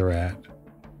of where they're at.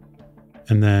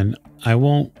 And then I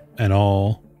won't at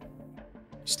all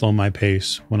slow my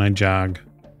pace when I jog.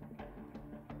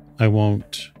 I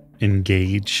won't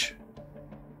engage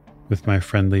with my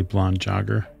friendly blonde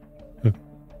jogger.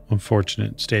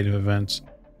 Unfortunate state of events.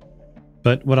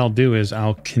 But what I'll do is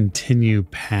I'll continue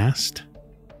past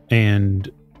and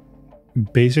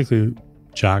basically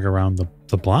jog around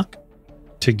the block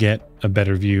to get a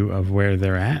better view of where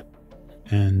they're at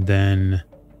and then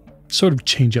sort of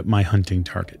change up my hunting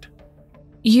target.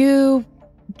 You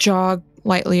jog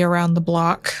lightly around the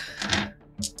block.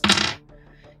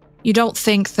 You don't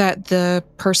think that the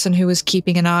person who was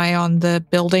keeping an eye on the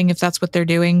building, if that's what they're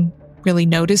doing, really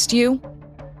noticed you.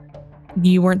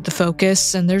 You weren't the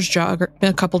focus, and there's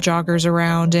a couple joggers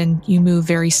around, and you move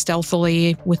very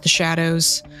stealthily with the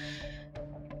shadows.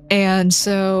 And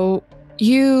so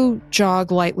you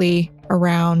jog lightly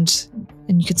around,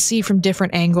 and you can see from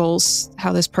different angles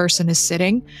how this person is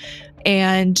sitting.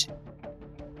 And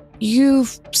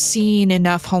you've seen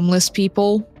enough homeless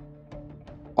people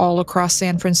all across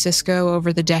San Francisco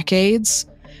over the decades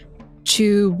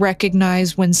to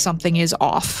recognize when something is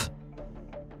off,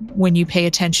 when you pay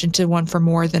attention to one for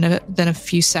more than a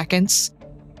few seconds.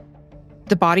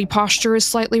 The body posture is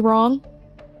slightly wrong.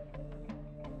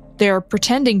 They're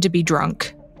pretending to be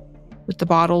drunk with the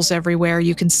bottles everywhere.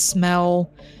 You can smells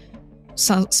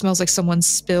like someone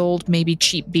spilled maybe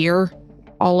cheap beer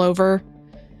all over.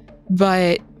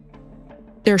 But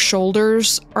their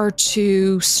shoulders are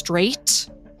too straight.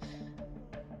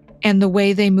 And the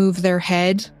way they move their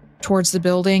head towards the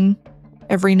building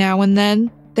every now and then,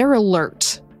 they're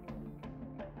alert.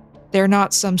 They're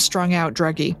not some strung out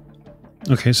druggie.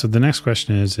 Okay, so the next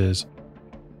question is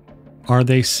are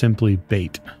they simply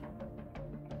bait?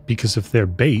 Because if they're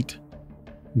bait,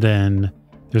 then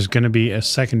there's going to be a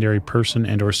secondary person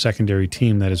and or secondary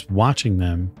team that is watching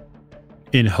them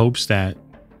in hopes that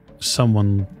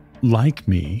someone like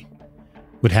me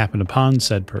would happen upon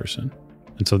said person.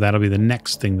 And so that'll be the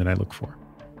next thing that I look for.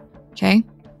 Okay.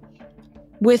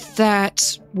 With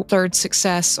that third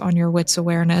success on your wits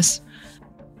awareness,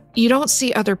 you don't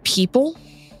see other people,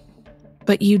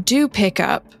 but you do pick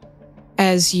up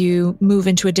as you move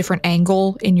into a different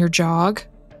angle in your jog.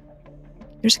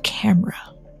 There's a camera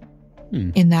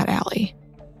in that alley.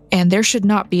 And there should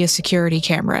not be a security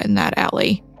camera in that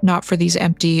alley, not for these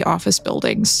empty office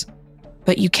buildings.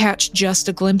 But you catch just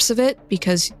a glimpse of it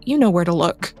because you know where to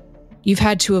look. You've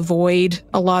had to avoid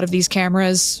a lot of these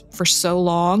cameras for so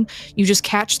long. You just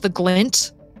catch the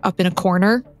glint up in a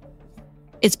corner.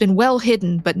 It's been well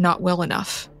hidden, but not well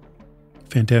enough.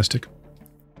 Fantastic.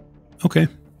 Okay.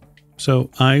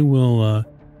 So I will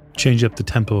change up the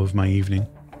tempo of my evening.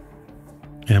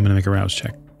 And I'm going to make a rouse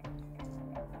check.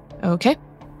 Okay.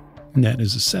 And that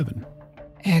is a 7.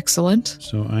 Excellent.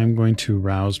 So I'm going to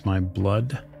rouse my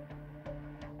blood.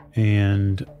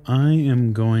 And I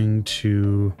am going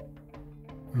to...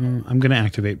 I'm going to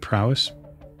activate prowess.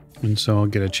 And so I'll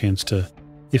get a chance to,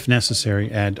 if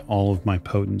necessary, add all of my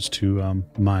potence to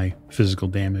my physical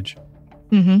damage.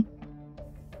 Mm-hmm.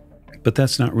 But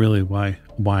that's not really why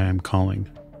I'm calling,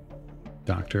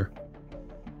 Doctor.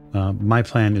 My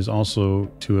plan is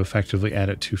also to effectively add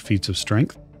it to feats of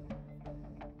strength.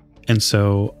 And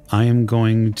so I am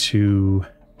going to...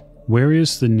 Where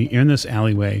is in this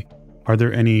alleyway, are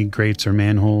there any grates or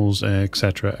manholes, et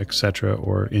cetera,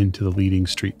 or into the leading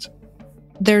streets?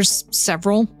 There's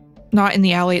several, not in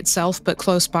the alley itself, but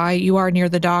close by. You are near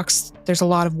the docks. There's a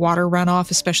lot of water runoff,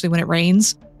 especially when it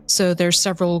rains. So there's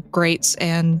several grates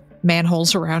and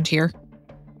manholes around here.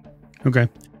 Okay.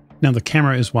 Now the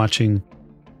camera is watching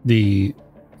the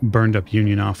burned up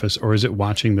union office, or is it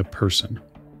watching the person?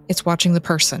 It's watching the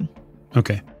person.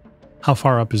 Okay. How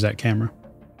far up is that camera?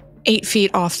 8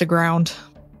 feet off the ground.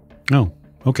 Oh,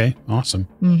 okay. Awesome.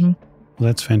 Mm-hmm. Well,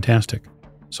 that's fantastic.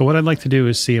 So what I'd like to do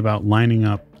is see about lining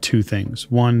up 2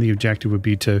 things. One, the objective would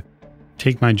be to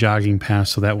take my jogging path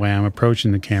so that way I'm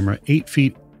approaching the camera. 8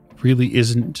 feet really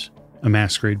isn't a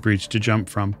masquerade breach to jump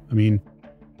from. I mean,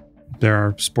 there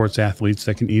are sports athletes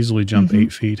that can easily jump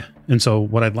 8 feet. And so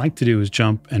what I'd like to do is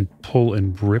jump and pull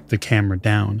and rip the camera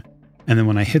down. And then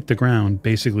when I hit the ground,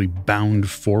 basically bound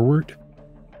forward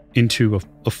into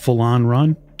a full-on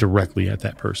run directly at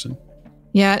that person.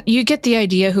 Yeah, you get the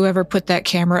idea whoever put that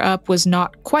camera up was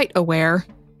not quite aware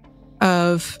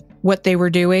of what they were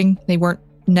doing. They weren't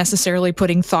necessarily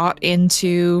putting thought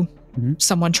into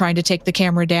someone trying to take the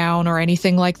camera down or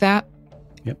anything like that.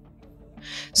 Yep.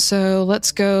 So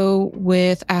let's go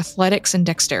with athletics and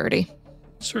dexterity.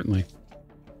 Certainly.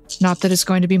 Not that it's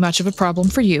going to be much of a problem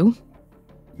for you.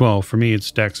 Well, for me,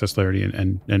 it's dex, dexterity,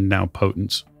 and now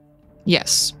potence.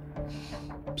 Yes.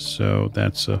 So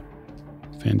that's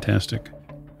fantastic.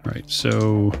 All right,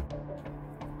 so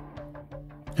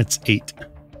that's 8.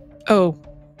 Oh,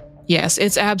 yes,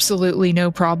 it's absolutely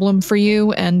no problem for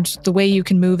you. And the way you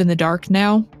can move in the dark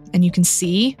now, and you can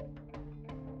see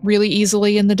really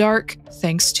easily in the dark,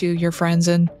 thanks to your friends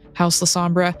in House La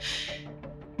Sombra,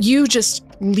 you just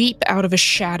leap out of a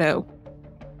shadow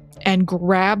and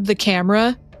grab the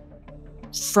camera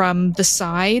from the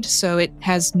side so it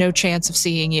has no chance of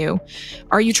seeing you.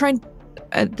 Are you trying...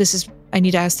 I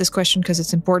need to ask this question because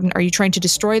it's important. Are you trying to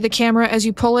destroy the camera as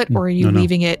you pull it, or are you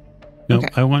leaving it? No, okay.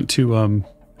 I want to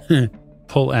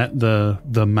pull at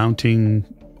the mounting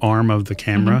arm of the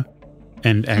camera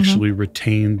and actually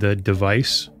retain the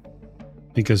device,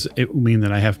 because it will mean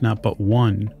that I have not but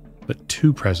 1, but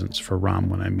 2 presents for Rom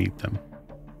when I meet them.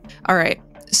 All right.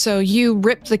 So you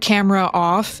rip the camera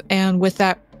off, and with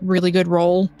that really good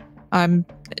roll,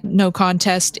 no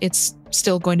contest, it's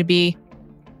still going to be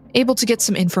able to get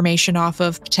some information off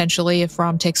of potentially if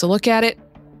Rom takes a look at it.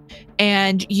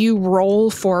 And you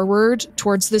roll forward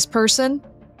towards this person,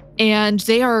 and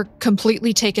they are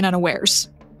completely taken unawares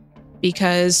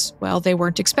because, well, they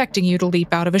weren't expecting you to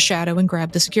leap out of a shadow and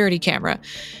grab the security camera.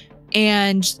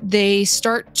 And they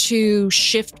start to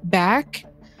shift back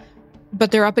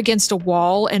but they're up against a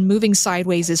wall, and moving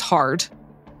sideways is hard,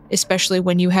 especially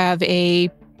when you have a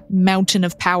mountain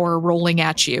of power rolling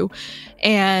at you.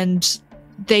 And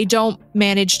they don't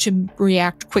manage to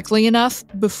react quickly enough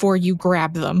before you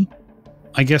grab them.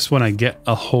 I guess when I get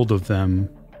a hold of them,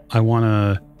 I want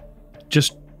to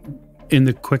just, in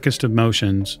the quickest of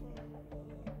motions,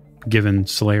 given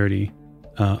celerity,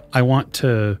 I want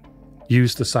to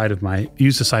use the side of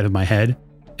my head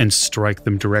and strike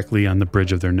them directly on the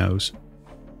bridge of their nose.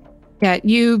 Yeah,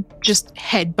 you just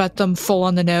headbutt them full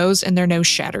on the nose, and their nose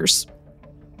shatters.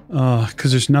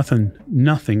 Because there's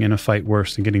nothing in a fight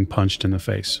worse than getting punched in the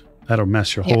face. That'll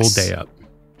mess your whole day up.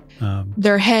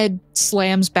 Their head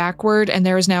slams backward, and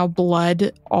there is now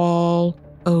blood all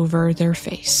over their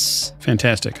face.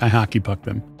 Fantastic. I hockey puck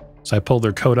them. So I pull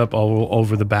their coat up all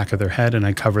over the back of their head, and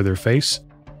I cover their face.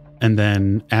 And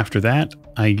then after that,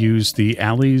 I use the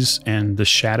alleys and the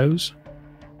shadows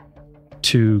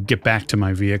to get back to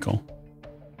my vehicle.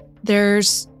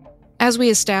 There's, as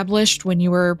we established when you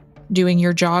were doing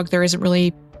your jog, there isn't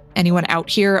really anyone out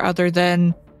here other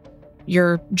than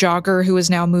your jogger who is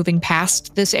now moving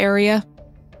past this area.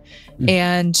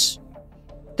 And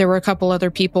there were a couple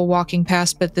other people walking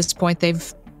past, but at this point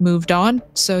they've moved on.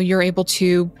 So you're able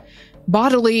to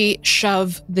bodily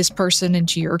shove this person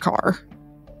into your car.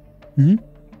 Mm-hmm.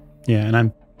 Yeah,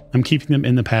 and I'm keeping them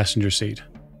in the passenger seat.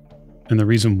 And the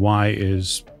reason why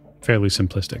is fairly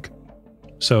simplistic.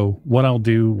 So what I'll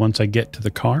do once I get to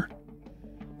the car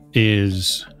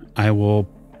is I will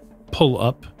pull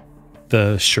up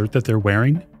the shirt that they're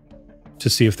wearing to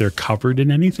see if they're covered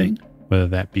in anything, whether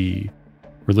that be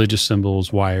religious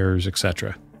symbols, wires,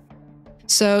 etc.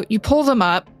 So you pull them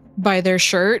up by their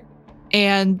shirt,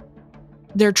 and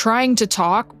they're trying to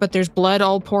talk, but there's blood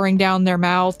all pouring down their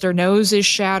mouth. Their nose is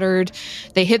shattered.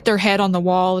 They hit their head on the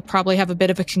wall. They probably have a bit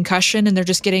of a concussion, and they're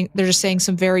just saying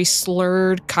some very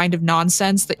slurred kind of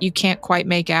nonsense that you can't quite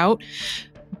make out.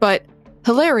 But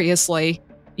hilariously,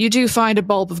 you do find a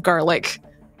bulb of garlic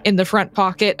in the front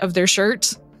pocket of their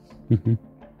shirt. Mm-hmm.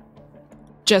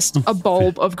 Just a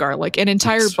bulb of garlic, an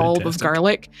entire bulb of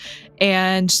garlic,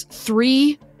 and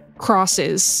 3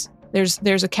 crosses.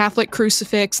 There's a Catholic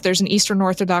crucifix, there's an Eastern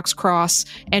Orthodox cross,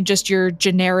 and just your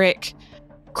generic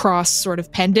cross sort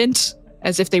of pendant,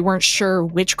 as if they weren't sure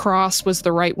which cross was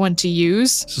the right one to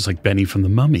use. This is like Benny from The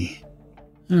Mummy.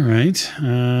 All right.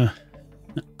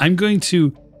 I'm going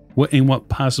to, in what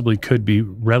possibly could be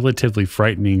relatively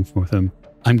frightening for them,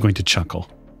 I'm going to chuckle.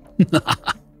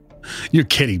 You're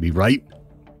kidding me, right?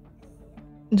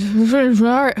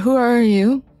 Who are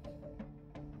you?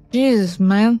 Jesus,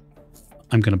 man.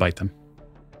 I'm going to bite them.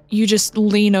 You just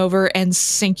lean over and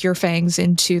sink your fangs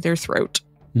into their throat.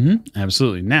 Mm-hmm.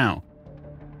 Absolutely. Now,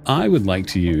 I would like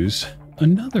to use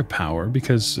another power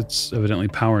because it's evidently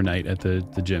power night at the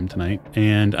gym tonight.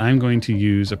 And I'm going to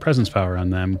use a presence power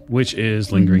on them, which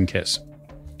is Lingering Kiss.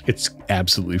 It's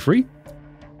absolutely free.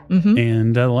 Mm-hmm.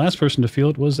 And the last person to feel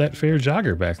it was that fair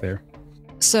jogger back there.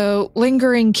 So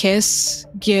Lingering Kiss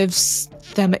gives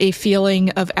them a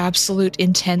feeling of absolute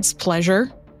intense pleasure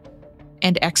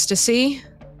and ecstasy.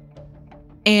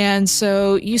 And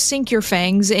so you sink your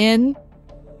fangs in,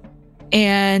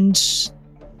 and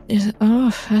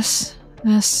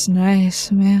that's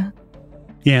nice, man.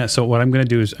 Yeah, so what I'm going to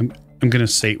do is I'm going to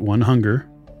sate 1 hunger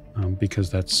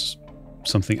because that's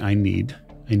something I need.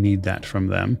 I need that from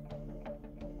them.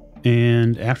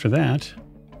 And after that,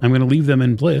 I'm going to leave them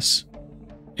in bliss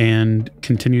and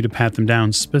continue to pat them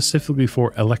down specifically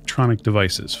for electronic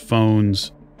devices,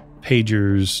 phones,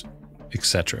 pagers,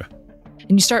 etc.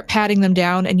 And you start patting them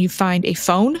down, and you find a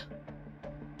phone,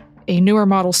 a newer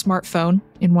model smartphone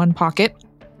in one pocket,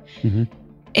 mm-hmm.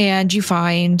 and you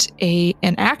find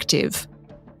an active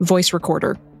voice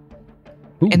recorder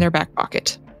in their back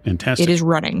pocket. Fantastic. It is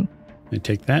running. I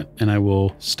take that and I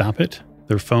will stop it.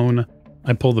 Their phone,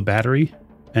 I pull the battery,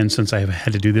 and since I have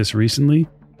had to do this recently,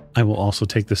 I will also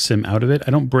take the SIM out of it.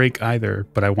 I don't break either,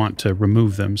 but I want to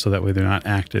remove them so that way they're not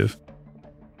active.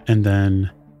 And then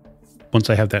once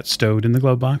I have that stowed in the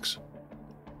glove box,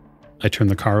 I turn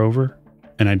the car over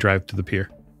and I drive to the pier.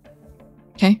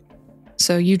 Okay.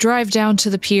 So you drive down to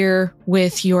the pier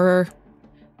with your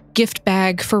gift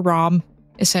bag for Rom,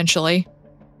 essentially.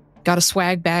 Got a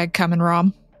swag bag coming,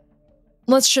 Rom.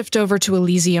 Let's shift over to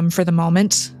Elysium for the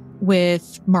moment,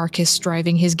 with Marcus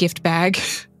driving his gift bag.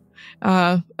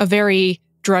 A very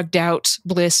drugged out,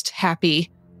 blissed, happy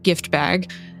gift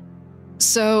bag.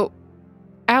 So,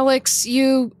 Alex,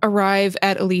 you arrive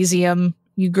at Elysium.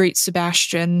 You greet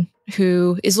Sebastian,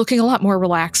 who is looking a lot more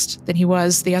relaxed than he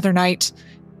was the other night.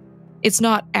 It's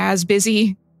not as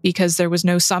busy because there was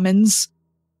no summons,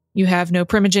 You have no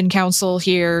Primogen Council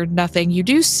here, nothing. You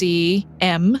do see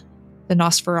M, the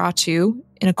Nosferatu,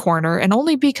 in a corner, and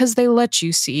only because they let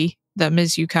you see them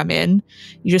as you come in.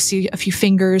 You just see a few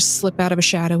fingers slip out of a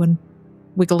shadow and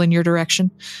wiggle in your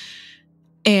direction.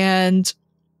 And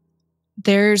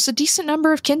there's a decent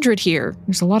number of kindred here.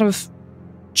 There's a lot of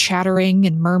chattering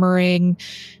and murmuring.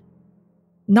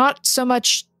 Not so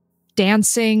much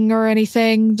dancing or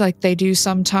anything like they do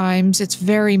sometimes. It's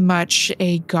very much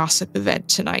a gossip event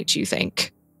tonight, you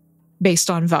think, based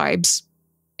on vibes.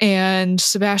 And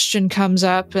Sebastian comes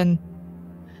up and,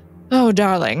 "Oh,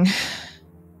 darling,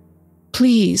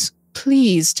 please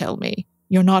tell me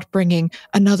you're not bringing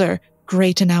another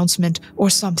great announcement or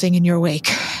something in your wake.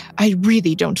 I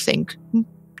really don't think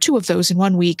 2 of those in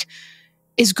 1 week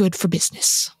is good for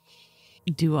business."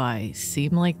 Do I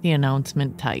seem like the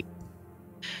announcement type?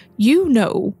 You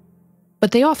know,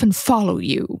 but they often follow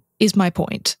you, is my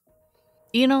point.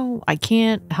 You know, I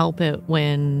can't help it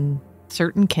when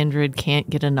certain kindred can't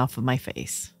get enough of my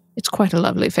face. It's quite a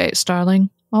lovely face,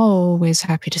 darling. Always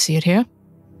happy to see it here.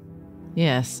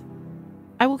 Yes.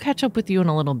 I will catch up with you in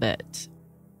a little bit.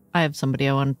 I have somebody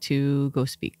I want to go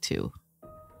speak to.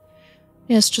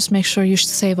 Yes, just make sure you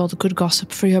save all the good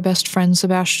gossip for your best friend,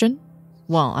 Sebastian.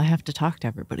 Well, I have to talk to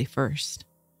everybody first.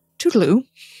 Toodaloo.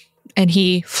 And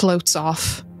he floats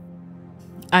off.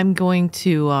 I'm going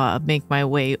to make my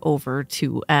way over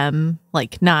to M,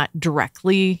 like not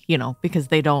directly, because if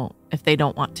they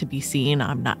don't want to be seen,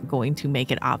 I'm not going to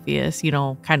make it obvious,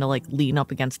 kind of like lean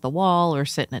up against the wall or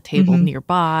sit in a table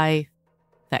nearby,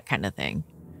 that kind of thing.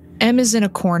 M is in a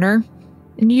corner,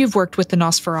 and you've worked with the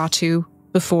Nosferatu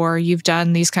before. You've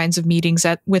done these kinds of meetings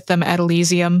with them at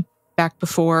Elysium back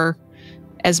before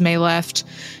Esme left.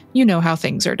 You know how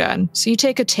things are done. So you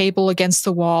take a table against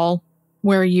the wall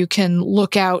where you can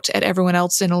look out at everyone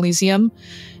else in Elysium,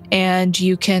 and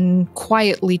you can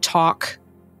quietly talk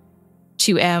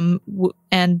to M,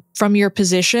 and from your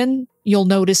position, you'll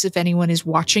notice if anyone is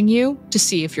watching you to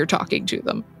see if you're talking to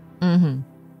them. Mm-hmm.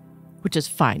 Which is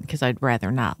fine, because I'd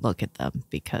rather not look at them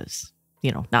because,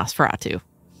 Nosferatu.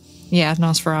 Yeah,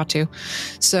 Nosferatu.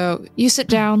 So you sit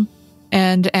down,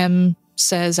 and M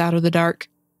says out of the dark,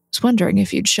 "I was wondering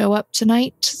if you'd show up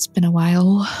tonight. It's been a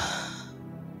while.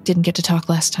 Didn't get to talk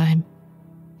last time."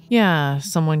 Yeah,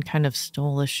 someone kind of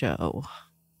stole the show.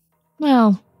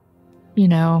 Well,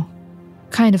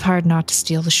 kind of hard not to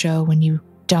steal the show when you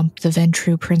dump the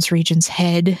Ventru Prince Regent's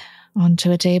head onto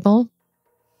a table.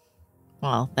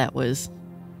 Well, that was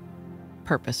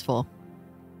purposeful.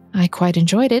 I quite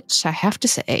enjoyed it, I have to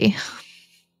say.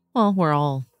 Well, we're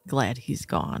all glad he's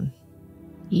gone.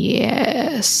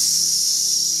 Yes.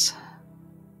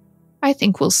 I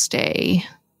think we'll stay.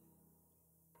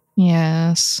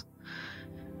 Yes.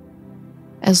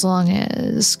 As long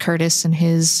as Curtis and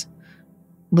his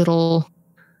little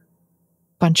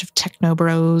bunch of techno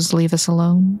bros leave us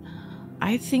alone.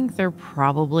 I think they're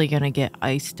probably going to get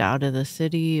iced out of the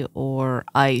city or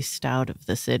iced out of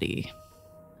the city.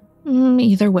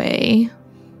 Either way,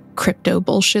 crypto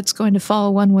bullshit's going to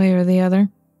fall one way or the other.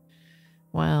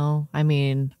 Well,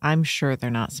 I'm sure they're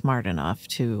not smart enough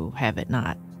to have it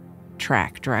not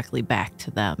track directly back to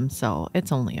them, so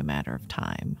it's only a matter of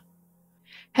time.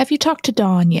 Have you talked to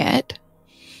Dawn yet?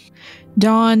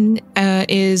 Dawn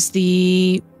is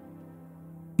the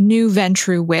new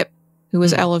Ventru whip who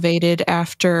was elevated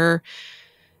after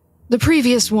the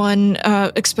previous one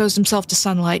exposed himself to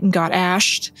sunlight and got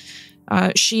ashed.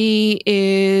 She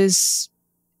is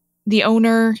the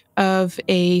owner of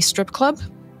a strip club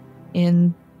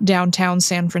in downtown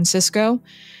San Francisco.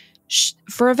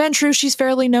 For a Ventru, she's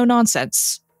fairly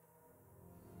no-nonsense.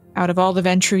 Out of all the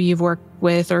Ventru you've worked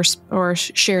with or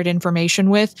shared information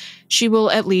with, she will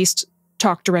at least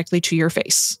talk directly to your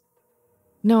face.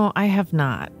 No, I have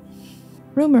not.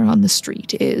 Rumor on the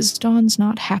street is Dawn's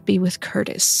not happy with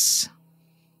Curtis.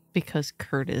 Because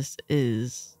Curtis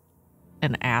is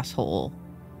an asshole,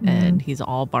 and he's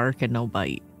all bark and no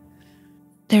bite.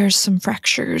 There's some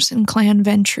fractures in Clan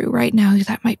Ventru right now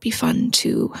that might be fun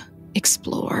to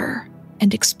explore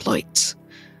and exploit.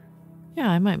 Yeah,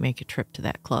 I might make a trip to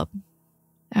that club.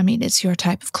 It's your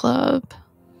type of club.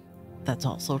 That's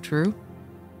also true.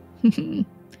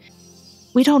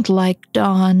 We don't like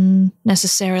Dawn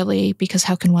necessarily, because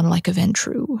how can one like a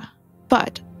Ventru?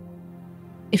 But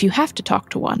if you have to talk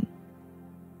to one,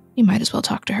 you might as well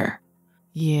talk to her.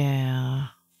 Yeah.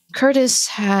 Curtis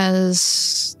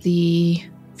has the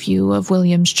few of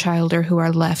William's Childer who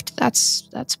are left. That's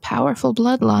powerful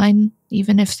bloodline,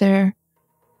 even if they're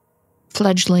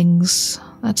fledglings.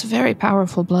 That's a very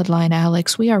powerful bloodline,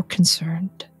 Alex. We are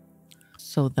concerned.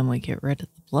 So then we get rid of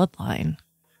the bloodline.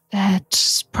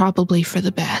 That's probably for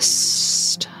the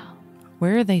best.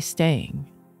 Where are they staying?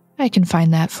 I can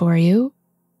find that for you.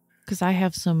 Because I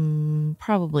have some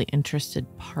probably interested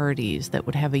parties that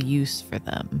would have a use for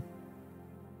them.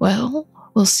 Well,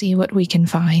 we'll see what we can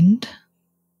find.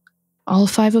 All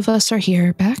 5 of us are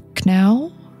here back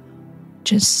now.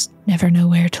 Just never know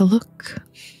where to look.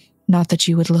 Not that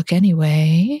you would look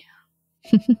anyway.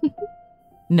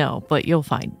 No, but you'll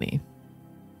find me.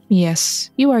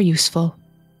 Yes, you are useful.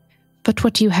 But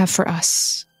what do you have for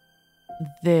us?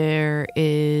 There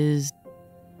is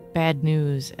bad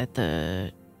news at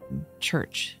the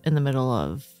church in the middle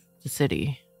of the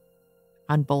city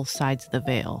on both sides of the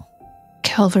Vale.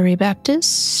 Calvary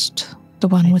Baptist? The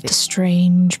one with the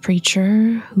strange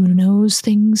preacher who knows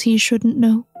things he shouldn't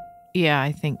know? Yeah,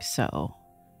 I think so.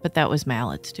 But that was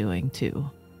Mallet's doing, too.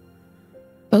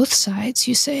 Both sides,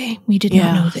 you say? We did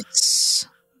not know this.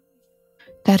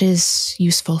 That is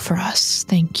useful for us.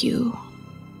 Thank you.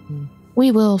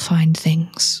 We will find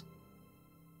things.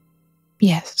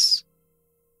 Yes.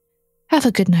 Have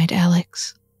a good night,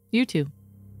 Alex. You too.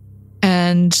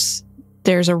 And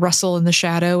there's a rustle in the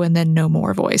shadow and then no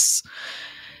more voice.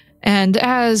 And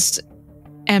as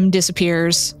M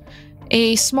disappears,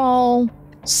 a small,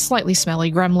 slightly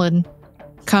smelly gremlin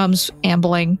comes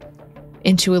ambling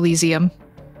into Elysium.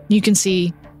 You can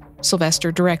see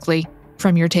Sylvestre directly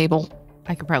from your table.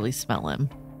 I could probably smell him.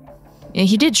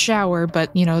 He did shower,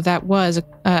 but, that was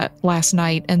last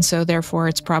night, and so therefore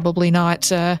it's probably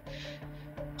not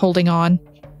holding on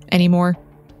anymore.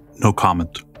 No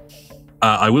comment.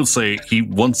 I will say he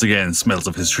once again smells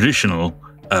of his traditional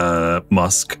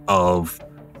musk of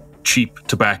cheap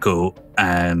tobacco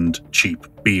and cheap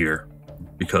beer,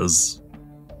 because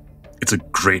it's a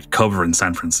great cover in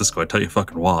San Francisco, I tell you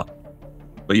fucking what.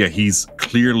 But yeah, he's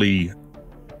clearly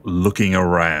looking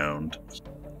around.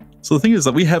 So the thing is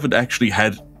that we haven't actually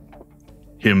had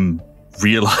him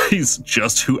realize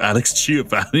just who Alex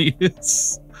Giovanni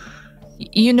is.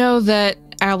 You know that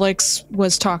Alex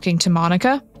was talking to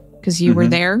Monika, because you were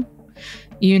there.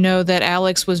 You know that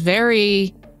Alex was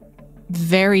very,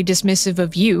 very dismissive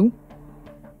of you.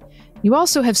 You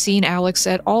also have seen Alex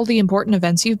at all the important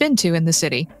events you've been to in the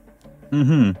city.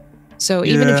 So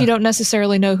even if you don't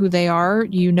necessarily know who they are,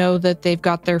 you know that they've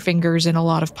got their fingers in a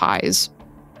lot of pies.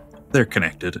 They're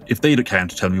connected. If they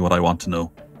can't tell me what I want to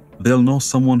know, they'll know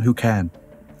someone who can.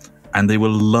 And they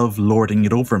will love lording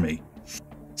it over me.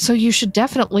 So you should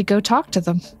definitely go talk to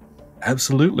them.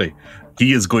 Absolutely.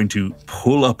 He is going to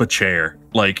pull up a chair.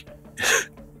 Like,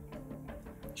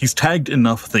 he's tagged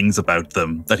enough things about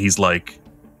them that he's like,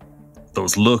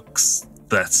 those looks,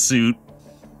 that suit,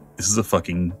 this is a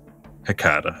fucking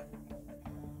Hecata.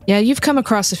 Yeah, you've come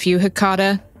across a few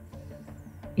Hecata.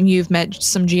 You've met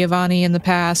some Giovanni in the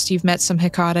past. You've met some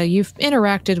Hecata. You've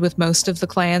interacted with most of the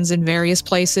clans in various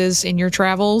places in your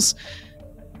travels.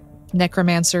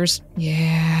 Necromancers.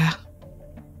 Yeah.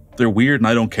 They're weird and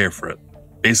I don't care for it.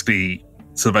 Basically,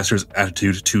 Sylvestre's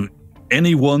attitude to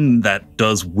anyone that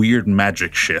does weird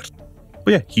magic shit.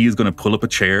 But yeah, he is going to pull up a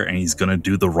chair and he's going to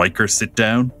do the Riker sit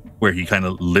down, where he kind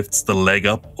of lifts the leg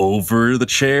up over the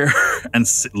chair and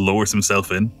lowers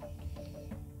himself in.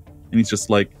 And he's just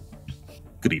like,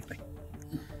 good evening.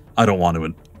 I don't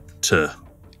want to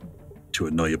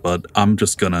annoy you, bud. I'm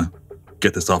just going to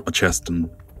get this off my chest and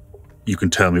you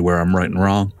can tell me where I'm right and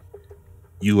wrong.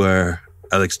 You are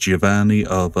Alex Giovanni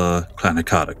of Clan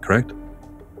Hecata, correct?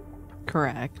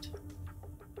 Correct.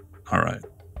 All right.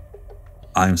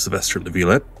 I'm Sylvestre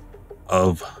Laviolette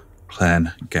of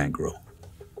Clan Gangrel.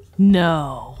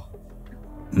 No.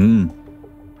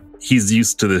 He's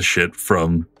used to this shit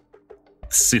from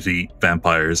city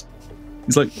vampires.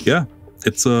 He's like, yeah,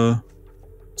 it's a...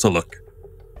 So look,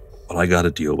 what I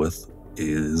gotta deal with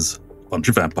is a bunch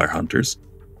of vampire hunters.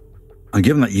 And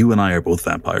given that you and I are both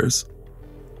vampires,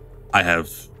 I have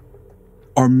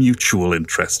our mutual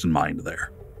interest in mind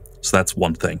there. So that's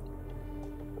one thing.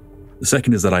 The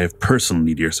second is that I have personal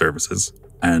need of your services,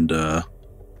 and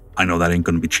I know that ain't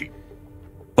going to be cheap.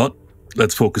 But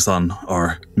let's focus on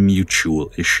our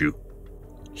mutual issue.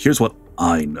 Here's what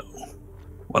I know.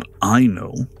 What I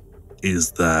know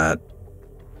is that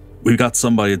we've got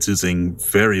somebody that's using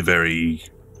very, very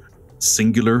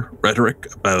singular rhetoric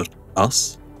about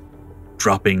us,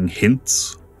 dropping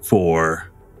hints for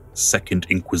Second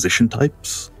Inquisition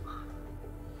types.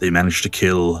 They managed to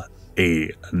kill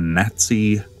a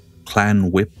Nazi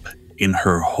clan whip in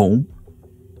her home,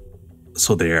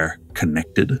 so they are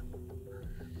connected.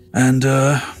 And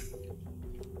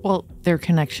well, their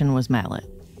connection was Mallet.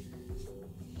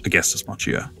 I guess as much,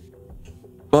 yeah.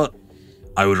 But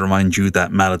I would remind you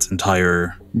that Mallet's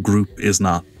entire group is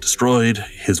not destroyed.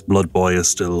 His blood boy is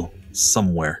still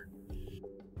somewhere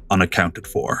unaccounted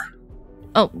for.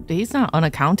 Oh, he's not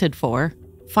unaccounted for.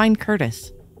 Find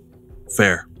Curtis.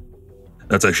 Fair.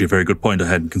 That's actually a very good point I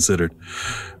hadn't considered.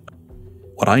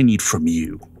 What I need from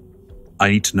you, I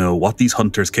need to know what these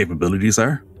hunters' capabilities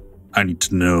are. I need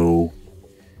to know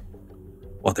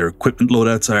what their equipment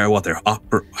loadouts are, what their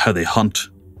how they hunt.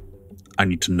 I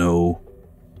need to know,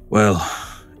 well,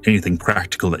 anything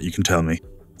practical that you can tell me.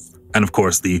 And of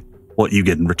course, what you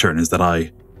get in return is that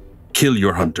I kill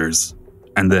your hunters,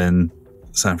 and then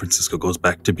San Francisco goes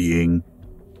back to being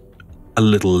a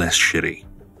little less shitty.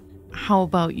 How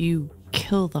about you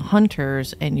kill the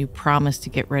hunters and you promise to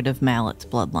get rid of Mallet's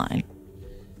bloodline?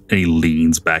 And he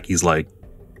leans back. He's like,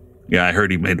 yeah, I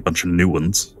heard he made a bunch of new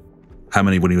ones. How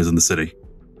many when he was in the city?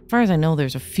 As far as I know,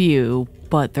 there's a few,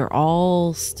 but they're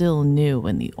all still new,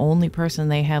 and the only person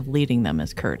they have leading them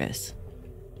is Curtis.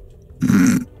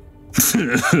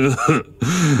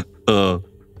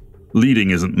 Leading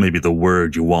isn't maybe the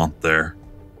word you want there,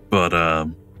 but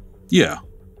yeah,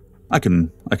 I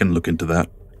can look into that.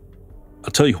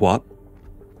 I'll tell you what.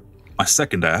 My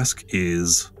second ask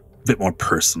is a bit more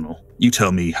personal. You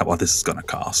tell me what this is going to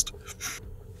cost.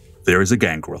 There is a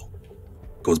gangrel.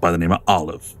 Goes by the name of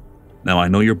Olive. Now, I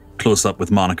know you're close up with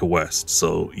Monika West,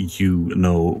 so you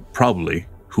know probably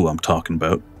who I'm talking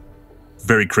about.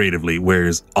 Very creatively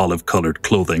wears olive-colored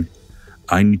clothing.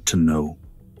 I need to know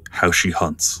how she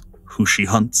hunts, who she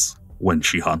hunts, when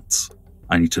she hunts.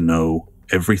 I need to know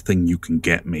everything you can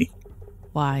get me.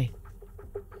 Why?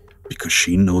 Because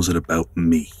she knows it about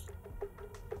me.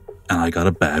 And I got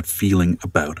a bad feeling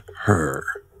about her.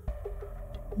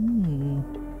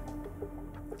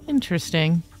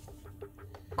 Interesting.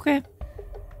 Okay.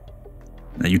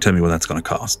 Now you tell me what that's going to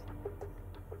cost.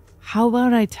 How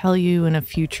about I tell you in a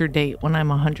future date when I'm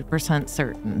 100%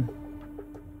 certain?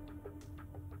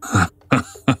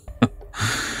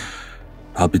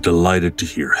 I'll be delighted to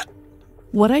hear it.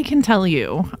 What I can tell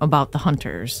you about the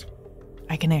hunters,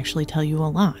 I can actually tell you a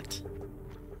lot.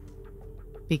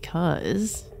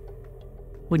 Because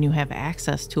when you have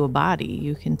access to a body,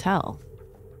 you can tell.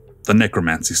 The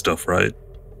necromancy stuff, right?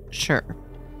 Sure.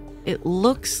 It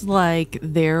looks like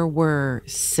there were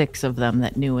 6 of them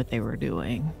that knew what they were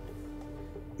doing.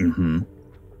 Mm-hmm.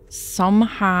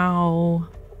 Somehow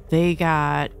they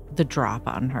got the drop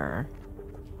on her.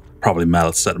 Probably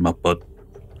Mallet set him up, but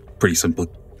pretty simple.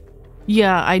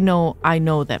 Yeah, I know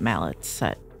that Mallet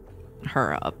set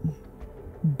her up.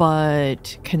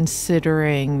 But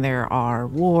considering there are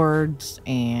wards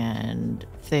and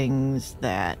things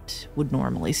that would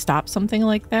normally stop something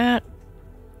like that,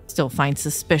 still find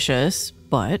suspicious,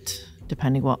 but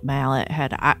depending what Mallet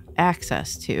had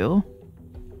access to.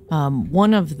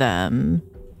 One of them,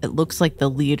 it looks like the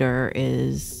leader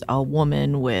is a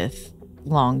woman with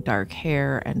long dark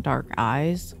hair and dark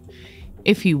eyes.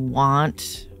 If you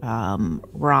want,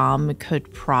 Rom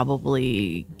could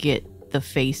probably get the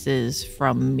faces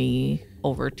from me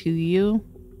over to you.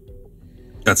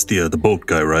 That's the boat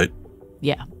guy, right?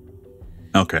 Yeah.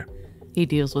 Okay. He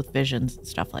deals with visions and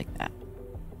stuff like that.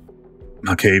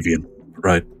 Malkavian,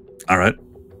 right. All right.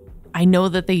 I know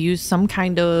that they use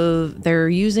they're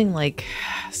using like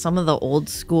some of the old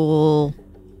school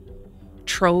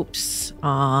tropes,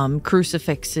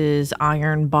 crucifixes,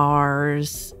 iron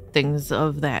bars, things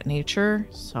of that nature.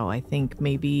 So I think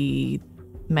maybe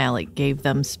Malik gave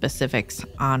them specifics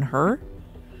on her.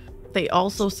 They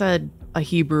also said a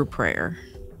Hebrew prayer.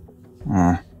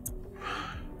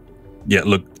 Yeah,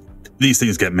 look, these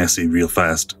things get messy real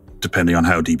fast, depending on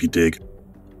how deep you dig.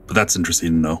 But that's interesting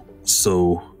to know.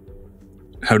 So,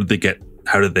 how did they get,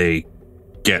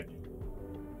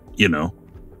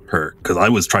 her? Because I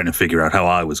was trying to figure out how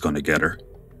I was going to get her.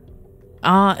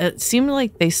 It seemed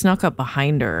like they snuck up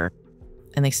behind her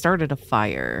and they started a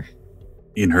fire.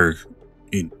 In her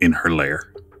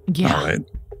lair. Yeah. All right.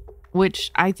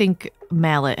 Which I think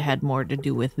Mallet had more to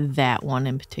do with that one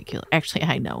in particular. Actually,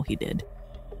 I know he did.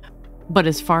 But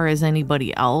as far as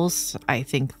anybody else, I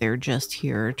think they're just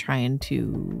here trying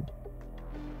to...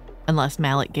 Unless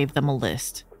Mallet gave them a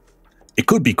list. It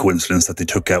could be coincidence that they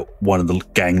took out one of the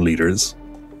gang leaders.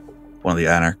 One of the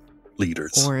anarch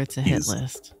leaders. Or it's a hit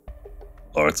list.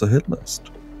 Or it's a hit list.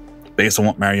 Based on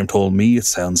what Mariam told me, it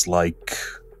sounds like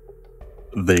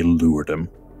they lured him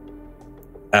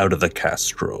out of the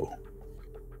Castro.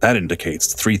 That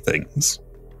indicates 3 things.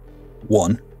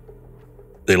 1,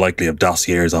 they likely have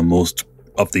dossiers on most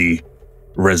of the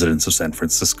residents of San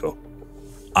Francisco.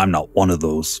 I'm not one of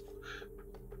those.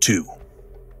 2,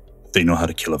 they know how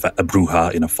to kill a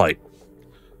bruja in a fight.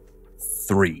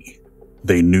 3,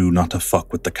 they knew not to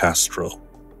fuck with the Castro.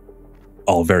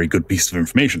 All very good piece of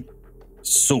information.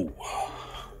 So,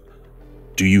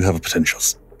 do you have a potential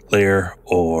lair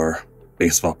or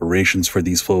base of operations for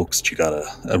these folks? Do you got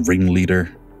a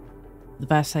ringleader? The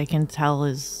best I can tell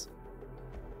is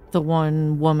the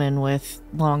one woman with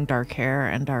long dark hair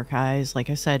and dark eyes. Like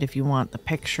I said, if you want the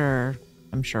picture,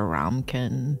 I'm sure Ram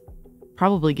can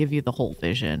probably give you the whole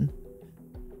vision.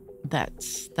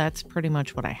 That's pretty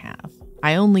much what I have.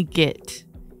 I only get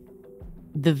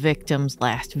the victim's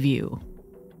last view.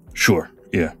 Sure,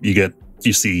 yeah.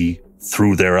 You see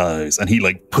through their eyes, and he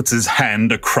like puts his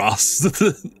hand across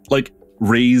the, like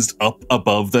raised up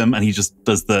above them, and he just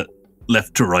does the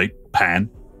left to right pan.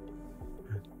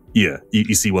 Yeah,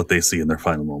 you see what they see in their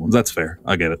final moments. That's fair.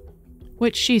 I get it.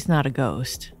 Which she's not a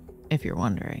ghost, if you're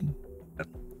wondering.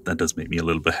 That does make me a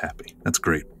little bit happy. That's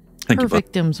great. Thank her you, bud.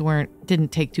 victims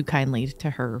didn't take too kindly to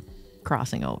her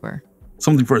crossing over.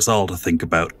 Something for us all to think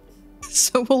about.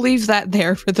 So we'll leave that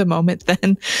there for the moment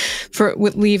then.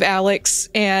 We'll leave Alex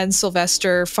and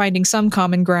Sylvestre finding some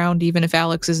common ground, even if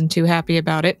Alex isn't too happy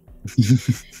about it.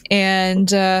 And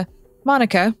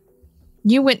Monika,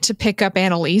 you went to pick up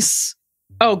Annalise.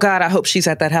 Oh God, I hope she's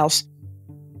at that house.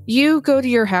 You go to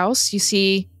your house. You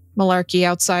see Malarkey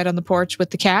outside on the porch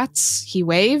with the cats. He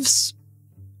waves.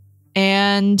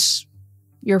 And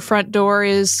your front door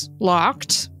is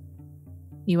locked.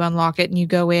 You unlock it and you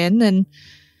go in, and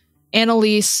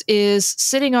Annalise is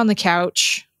sitting on the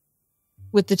couch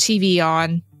with the TV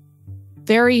on,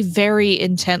 very, very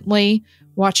intently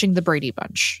watching the Brady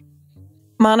Bunch.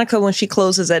 Monika, when she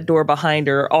closes that door behind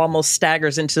her, almost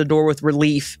staggers into the door with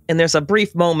relief. And there's a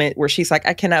brief moment where she's like,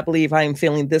 I cannot believe I am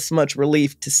feeling this much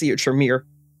relief to see a Tremere.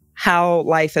 How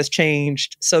life has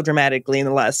changed so dramatically in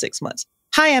the last 6 months.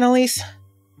 Hi, Annalise.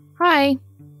 Hi.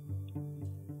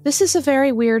 This is a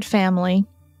very weird family.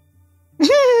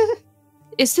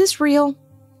 Is this real?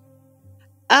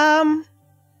 I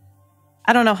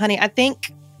don't know, honey. I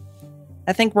think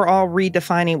we're all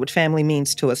redefining what family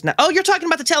means to us now. Oh, you're talking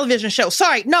about the television show.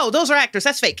 Sorry. No, those are actors.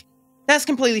 That's fake. That's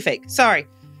completely fake. Sorry.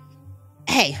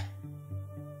 Hey,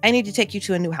 I need to take you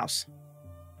to a new house.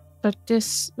 But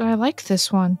I like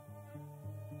this one.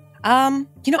 I'm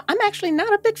actually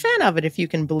not a big fan of it, if you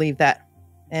can believe that.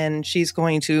 And she's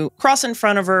going to cross in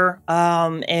front of her,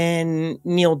 and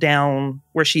kneel down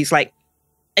where she's like,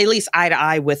 at least eye to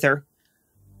eye with her.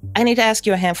 I need to ask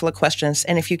you a handful of questions,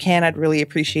 and if you can, I'd really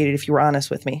appreciate it if you were honest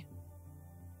with me.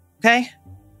 Okay?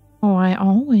 Oh, I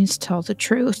always tell the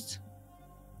truth.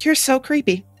 You're so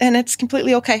creepy, and it's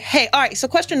completely okay. Hey, all right, so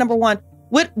question number one.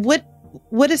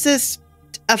 What is this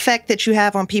effect that you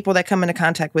have on people that come into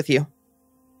contact with you?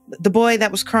 The boy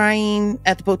that was crying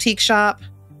at the boutique shop?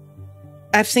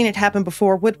 I've seen it happen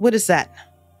before. What is that?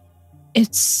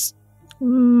 It's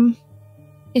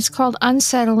called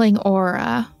unsettling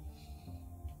aura.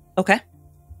 Okay.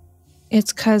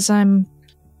 It's because I'm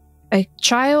a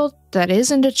child that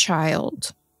isn't a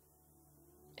child.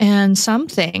 And some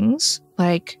things,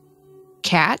 like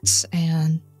cats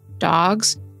and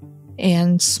dogs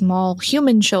and small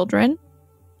human children,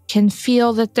 can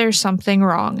feel that there's something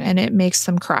wrong, and it makes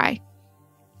them cry.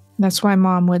 That's why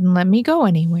Mom wouldn't let me go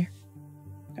anywhere.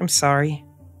 I'm sorry.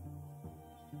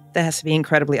 That has to be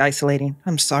incredibly isolating.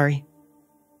 I'm sorry.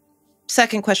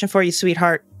 Second question for you,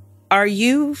 sweetheart. Are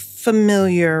you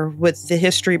familiar with the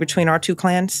history between our two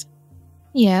clans?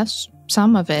 Yes,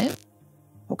 some of it.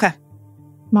 Okay.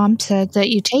 Mom said that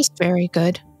you taste very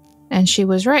good, and she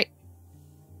was right.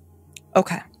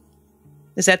 Okay.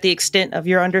 Is that the extent of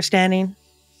your understanding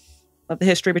of the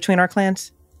history between our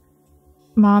clans?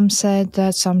 Mom said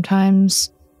that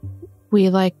sometimes we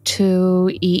like to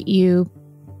eat you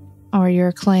or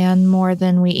your clan more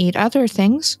than we eat other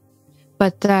things,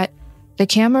 but that the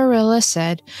Camarilla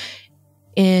said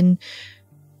in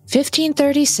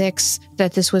 1536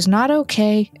 that this was not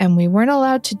okay and we weren't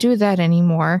allowed to do that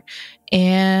anymore,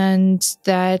 and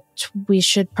that we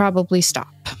should probably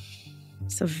stop.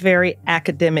 It's a very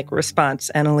academic response,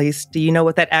 Annalise. Do you know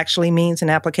what that actually means in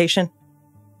application?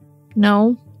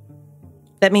 No.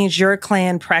 That means your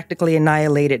clan practically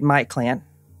annihilated my clan.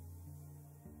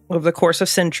 Over the course of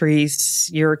centuries,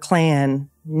 your clan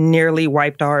nearly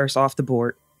wiped ours off the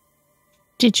board.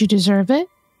 Did you deserve it?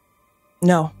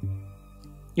 No.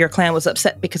 Your clan was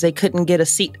upset because they couldn't get a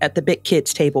seat at the big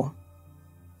kids' table.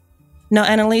 No,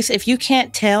 Annalise, if you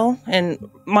can't tell, and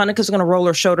Monika's going to roll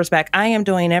her shoulders back, I am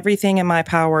doing everything in my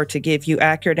power to give you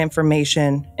accurate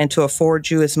information and to afford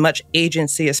you as much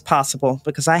agency as possible,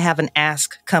 because I have an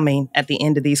ask coming at the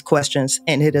end of these questions,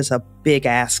 and it is a big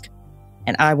ask.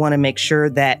 And I want to make sure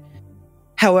that,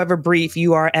 however brief,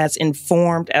 you are as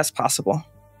informed as possible.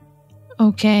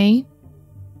 Okay.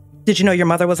 Did you know your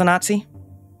mother was a Nazi?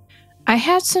 I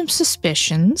had some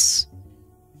suspicions.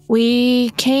 We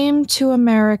came to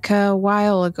America a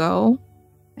while ago,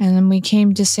 and then we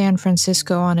came to San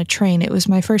Francisco on a train. It was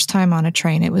my first time on a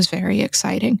train. It was very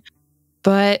exciting.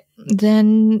 But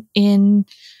then in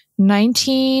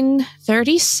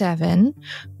 1937,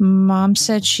 Mom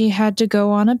said she had to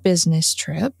go on a business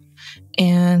trip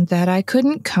and that I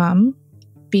couldn't come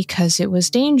because it was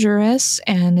dangerous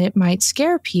and it might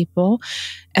scare people.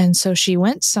 And so she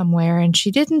went somewhere and she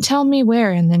didn't tell me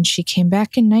where. And then she came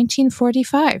back in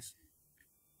 1945.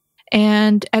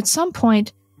 And at some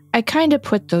point, I kind of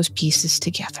put those pieces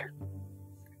together.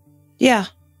 Yeah.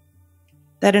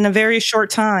 That in a very short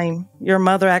time, your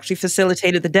mother actually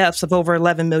facilitated the deaths of over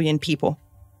 11 million people.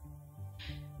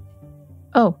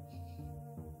 Oh.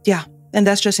 Yeah. And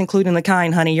that's just including the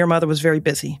kind, honey. Your mother was very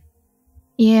busy.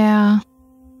 Yeah.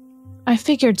 I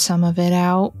figured some of it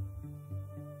out.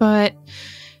 But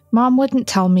Mom wouldn't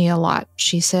tell me a lot.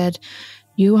 She said,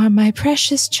 "You are my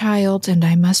precious child and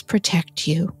I must protect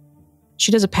you."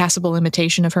 She does a passable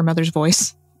imitation of her mother's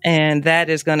voice. And that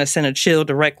is going to send a chill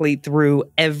directly through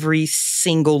every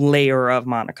single layer of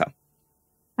Monika.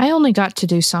 I only got to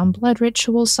do some blood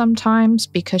rituals sometimes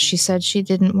because she said she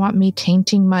didn't want me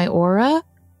tainting my aura.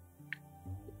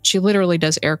 She literally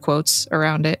does air quotes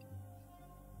around it.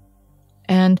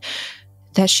 And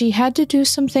that she had to do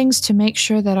some things to make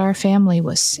sure that our family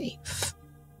was safe.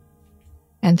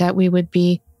 And that we would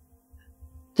be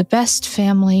the best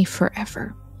family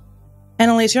forever.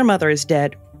 Annalise, your mother is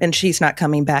dead, and she's not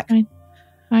coming back.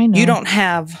 I know. You don't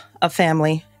have a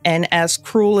family, and as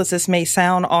cruel as this may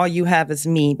sound, all you have is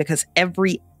me, because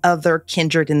every other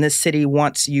kindred in this city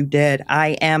wants you dead. I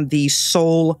am the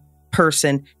sole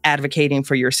person advocating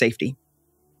for your safety.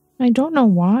 I don't know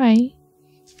why.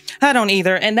 I don't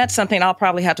either, and that's something I'll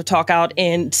probably have to talk out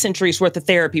in centuries worth of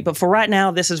therapy, but for right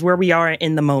now, this is where we are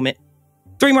in the moment.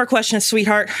 3 more questions,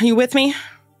 sweetheart. Are you with me?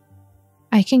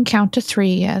 I can count to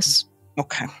 3, yes.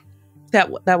 Okay.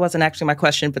 That wasn't actually my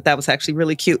question, but that was actually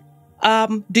really cute.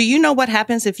 Do you know what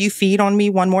happens if you feed on me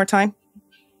one more time?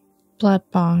 Blood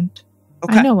bond.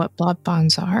 Okay. I know what blood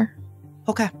bonds are.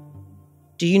 Okay.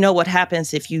 Do you know what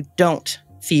happens if you don't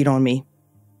feed on me?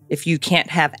 If you can't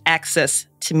have access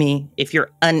to me, if you're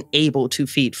unable to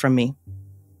feed from me?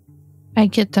 I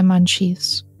get the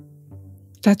munchies.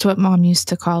 That's what Mom used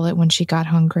to call it when she got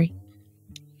hungry.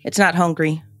 It's not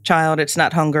hungry, child. It's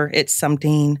not hunger. It's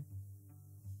something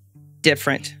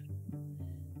different.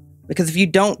 Because if you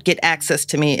don't get access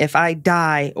to me, if I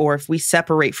die or if we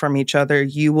separate from each other,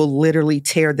 you will literally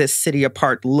tear this city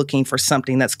apart looking for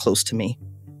something that's close to me.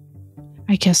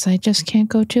 I guess I just can't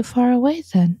go too far away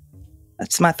then.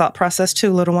 That's my thought process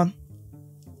too, little one.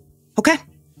 Okay,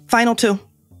 final 2.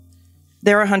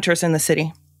 There are hunters in the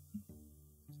city.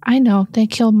 I know, they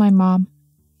killed my mom.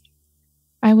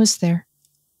 I was there.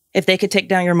 If they could take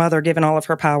down your mother, given all of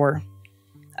her power,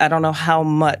 I don't know how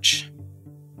much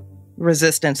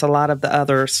resistance a lot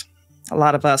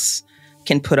of us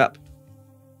can put up.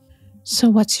 So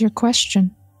what's your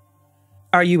question?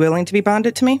 Are you willing to be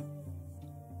bonded to me?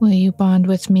 Will you bond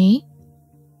with me?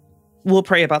 We'll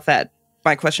pray about that.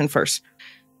 My question first.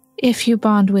 If you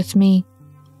bond with me,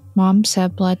 Mom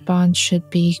said blood bonds should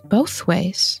be both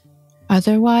ways.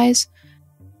 Otherwise,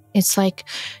 it's like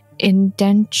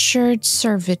indentured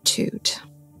servitude.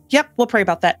 Yep, we'll pray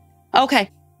about that. Okay.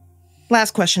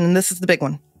 Last question, and this is the big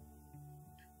one.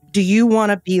 Do you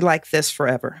want to be like this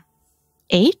forever?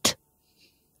 8?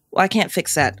 Well, I can't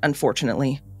fix that,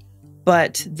 unfortunately.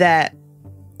 But that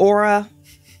aura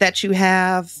that you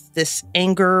have, this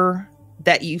anger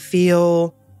that you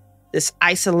feel, this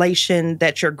isolation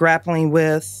that you're grappling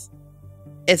with,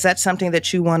 is that something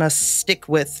that you want to stick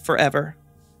with forever?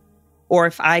 Or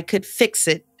if I could fix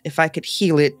it, if I could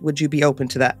heal it, would you be open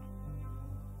to that?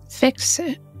 Fix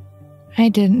it? I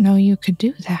didn't know you could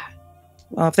do that.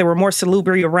 Well, if there were more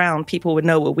salubrity around, people would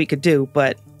know what we could do.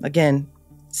 But again,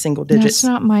 single digits. That's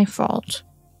not my fault.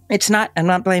 It's not. I'm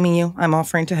not blaming you. I'm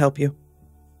offering to help you.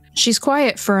 She's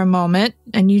quiet for a moment,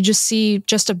 and you just see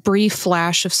just a brief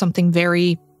flash of something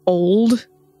very old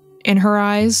in her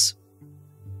eyes.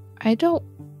 I don't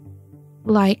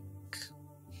like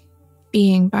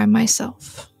being by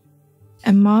myself.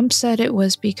 And Mom said it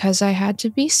was because I had to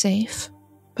be safe.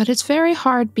 But it's very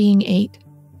hard being 8,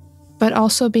 but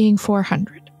also being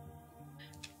 400.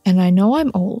 And I know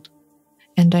I'm old,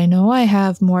 and I know I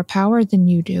have more power than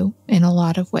you do in a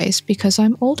lot of ways because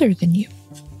I'm older than you.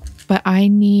 But I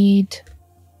need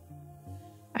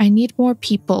more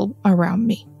people around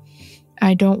me.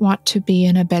 I don't want to be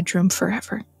in a bedroom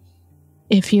forever.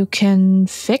 If you can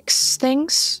fix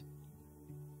things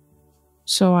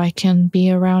so I can be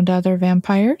around other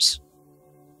vampires.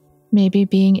 Maybe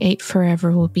being 8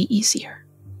 forever will be easier.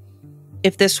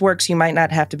 If this works, you might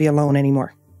not have to be alone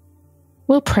anymore.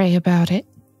 We'll pray about it.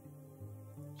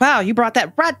 Wow, you brought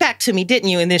that right back to me, didn't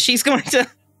you? And then she's going to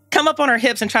come up on her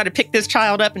hips and try to pick this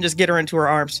child up and just get her into her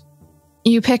arms.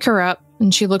 You pick her up,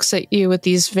 and she looks at you with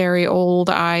these very old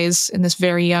eyes and this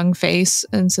very young face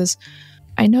and says,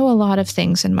 I know a lot of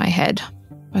things in my head,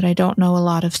 but I don't know a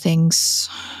lot of things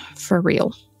for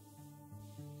real.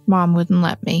 Mom wouldn't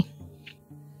let me.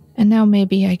 And now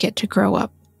maybe I get to grow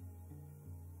up.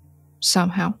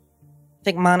 Somehow. I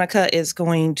think Monika is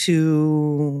going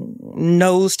to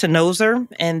nose her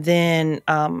and then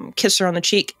kiss her on the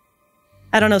cheek.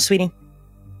 I don't know, sweetie,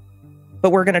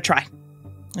 but we're going to try.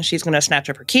 And she's going to snatch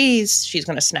up her keys. She's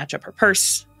going to snatch up her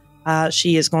purse.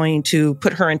 She is going to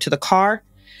put her into the car,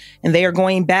 and they are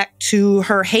going back to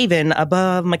her haven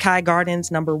above Mackay Gardens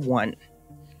number 1.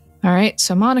 All right,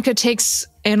 so Monika takes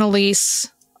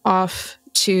Annalise off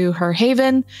to her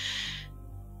haven.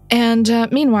 And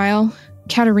meanwhile,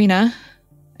 Katerina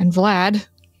and Vlad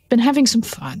been having some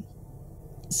fun.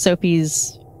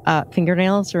 Sophie's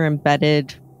fingernails are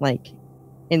embedded,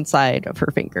 inside of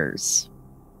her fingers.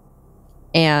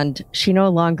 And she no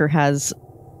longer has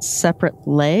separate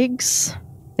legs.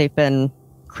 They've been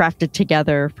crafted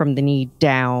together from the knee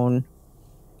down,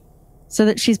 so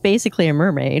that she's basically a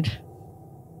mermaid.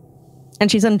 And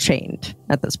she's unchained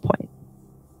at this point.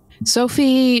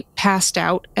 Sophie passed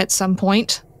out at some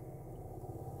point.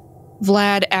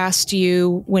 Vlad asked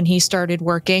you when he started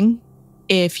working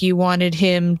if you wanted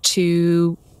him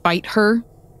to bite her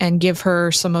and give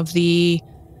her some of the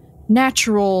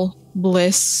natural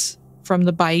bliss from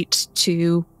the bite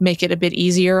to make it a bit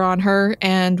easier on her.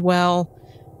 And, well,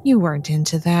 you weren't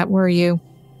into that, were you?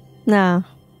 Nah.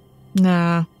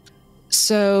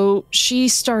 So she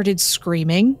started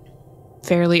screaming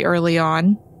fairly early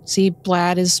on. See,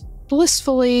 Vlad is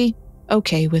blissfully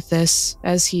okay with this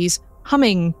as he's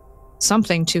humming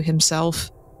something to himself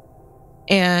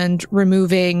and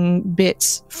removing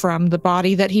bits from the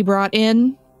body that he brought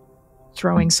in,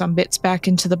 throwing some bits back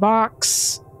into the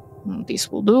box.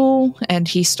 These will do. And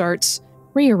he starts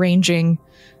rearranging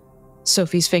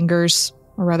Sophie's fingers,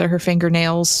 or rather her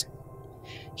fingernails.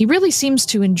 He really seems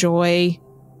to enjoy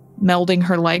melding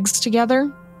her legs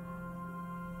together.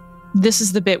 This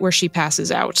is the bit where she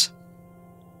passes out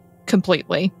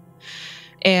completely.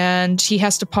 And he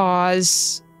has to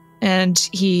pause, and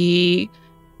he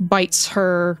bites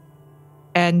her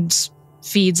and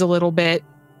feeds a little bit.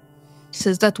 He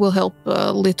says that will help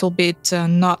a little bit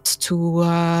not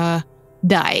to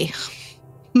die.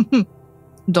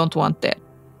 Don't want that.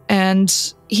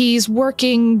 And he's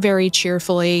working very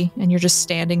cheerfully, and you're just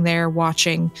standing there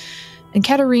watching. And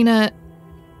Katerina,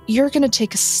 you're going to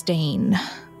take a stain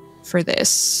for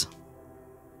this,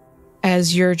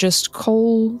 as you're just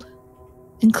cold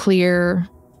and clear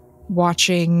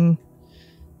watching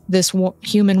this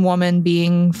human woman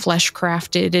being flesh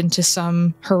crafted into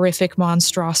some horrific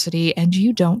monstrosity, and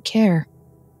you don't care.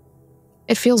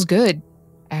 It feels good,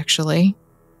 actually.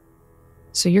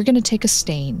 So you're going to take a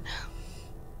stain.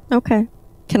 Okay.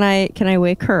 Can I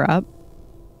wake her up?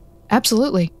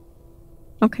 Absolutely.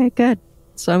 Okay, good.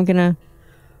 So I'm going to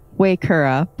wake her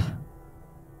up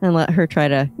and let her try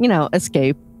to,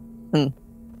 escape. And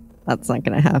that's not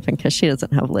going to happen because she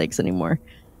doesn't have legs anymore.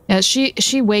 Yeah,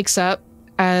 she wakes up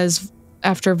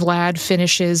after Vlad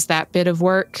finishes that bit of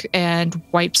work and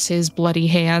wipes his bloody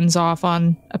hands off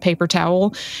on a paper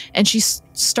towel. And she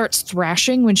starts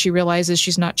thrashing when she realizes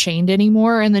she's not chained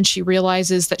anymore. And then she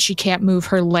realizes that she can't move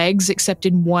her legs except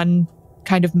in one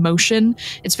kind of motion.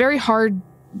 It's very hard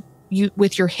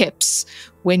with your hips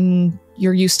when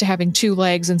you're used to having 2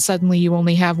 legs and suddenly you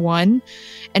only have 1.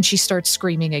 And she starts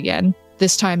screaming again,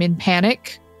 this time in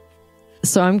panic.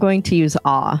 So I'm going to use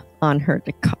awe on her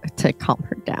to calm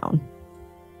her down.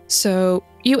 So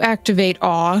you activate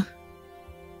awe.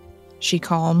 She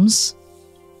calms.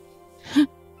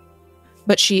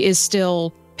 But she is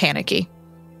still panicky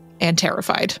and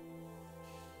terrified.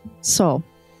 So,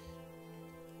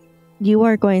 you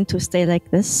are going to stay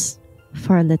like this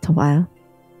for a little while.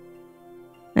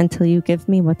 Until you give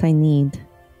me what I need.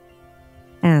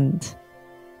 And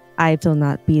I will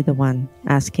not be the one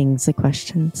asking the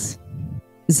questions.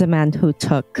 The man who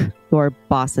took your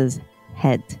boss's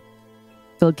head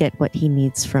will get what he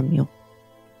needs from you.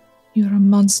 You're a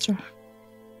monster.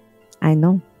 I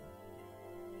know.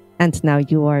 And now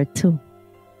you are too.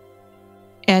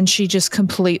 And she just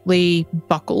completely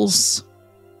buckles.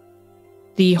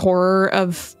 The horror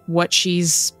of what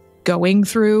she's going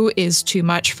through is too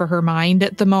much for her mind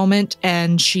at the moment,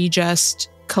 and she just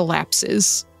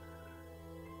collapses.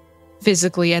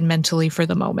 physically and mentally for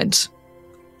the moment.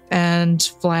 And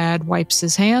Vlad wipes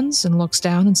his hands and looks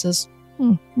down and says,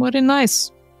 very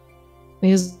nice.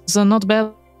 Is not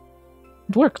bad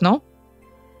work, no?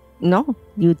 No,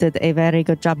 you did a very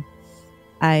good job.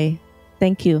 I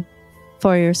thank you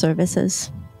for your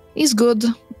services. Is good.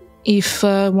 If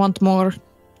want more,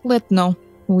 let know.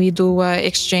 We do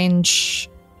exchange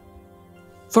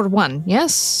for one,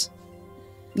 yes?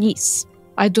 Yes.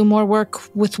 I do more work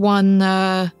with one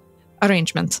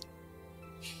arrangement.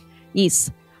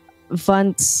 Yes.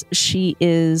 Once she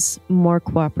is more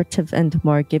cooperative and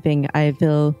more giving, I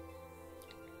will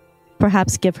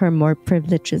perhaps give her more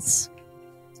privileges.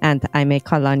 And I may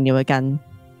call on you again.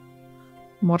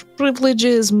 More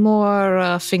privileges,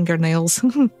 more fingernails.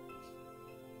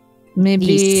 Maybe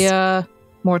Yes.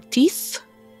 more teeth.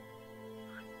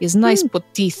 It's nice put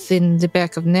teeth in the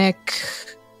back of neck,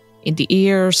 in the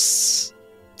ears.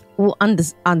 Oh, on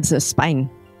the spine.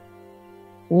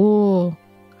 Oh,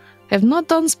 have not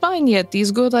done spine yet.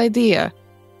 Is good idea.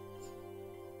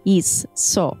 Yes.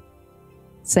 So,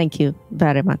 thank you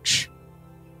very much.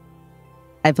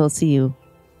 I will see you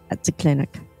at the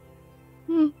clinic.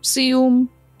 See you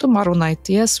tomorrow night.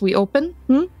 Yes, we open?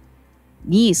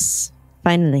 Yes.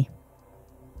 Finally.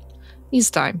 It's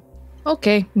time.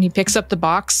 Okay. And he picks up the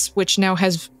box, which now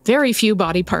has very few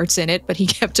body parts in it, but he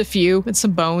kept a few and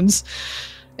some bones.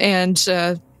 And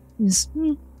it's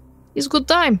good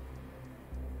time.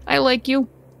 I like you.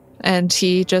 And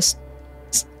he just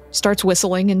starts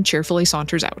whistling and cheerfully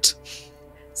saunters out.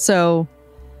 So,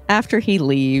 after he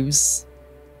leaves,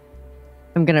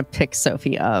 I'm going to pick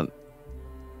Sophie up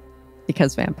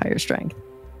because vampire strength.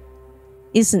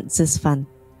 Isn't this fun?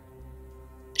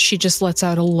 She just lets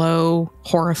out a low,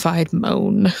 horrified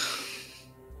moan.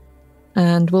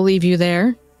 And we'll leave you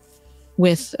there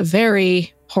with a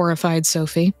very horrified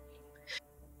Sophie.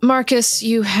 Marcus,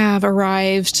 you have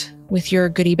arrived with your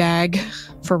goodie bag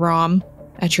for Rom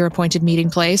at your appointed meeting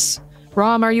place.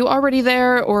 Rom, are you already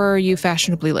there or are you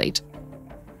fashionably late?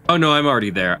 Oh, no, I'm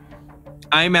already there.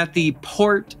 I'm at the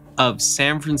Port of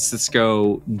San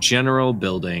Francisco General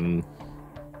Building.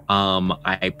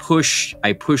 I push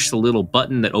the little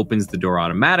button that opens the door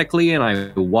automatically, and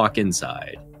I walk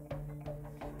inside.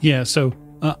 Yeah, so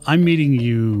I'm meeting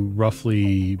you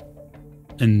roughly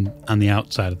on the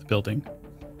outside of the building,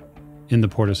 in the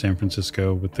Port of San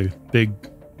Francisco, with the big,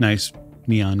 nice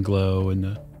neon glow and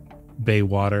the bay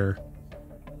water.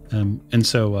 And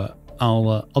so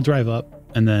I'll drive up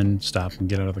and then stop and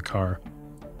get out of the car.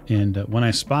 And when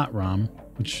I spot Rom,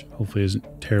 which hopefully isn't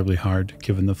terribly hard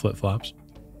given the flip-flops,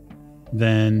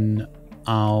 then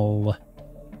I'll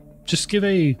just give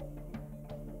a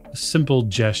simple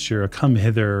gesture, a come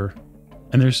hither,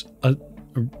 and there's a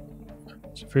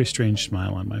very strange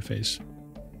smile on my face.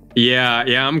 Yeah,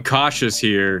 I'm cautious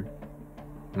here.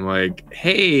 I'm like,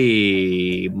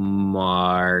 hey,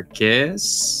 Marcus.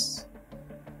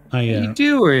 What are you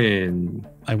doing?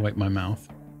 I wipe my mouth.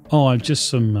 Oh, I've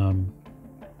just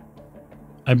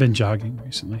I've been jogging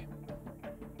recently.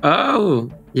 Oh,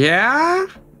 yeah?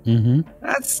 Mm-hmm.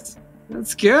 That's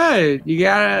good. You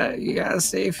gotta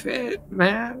stay fit,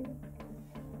 man.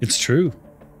 It's true.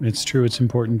 It's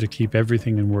important to keep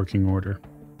everything in working order.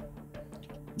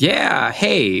 Yeah.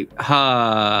 Hey,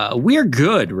 we're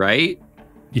good, right?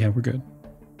 Yeah, we're good.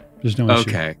 There's no issue.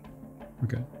 Okay. We're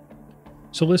good.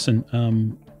 So listen,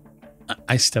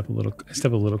 I step a little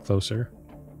closer,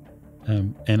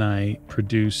 and I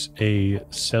produce a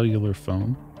cellular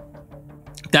phone.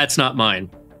 That's not mine.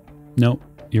 No,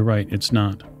 you're right. It's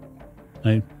not.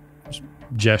 I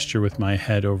gesture with my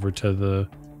head over to the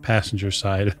passenger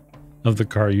side of the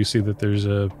car. You see that there's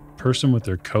a person with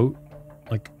their coat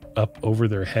like up over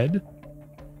their head,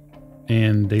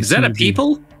 and they Is that a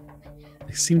people?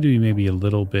 They seem to be maybe a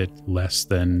little bit less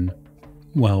than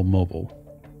mobile.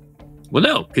 Well,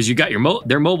 no, because you got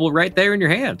their mobile right there in your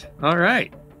hand. All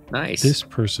right, nice. This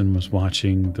person was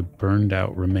watching the burned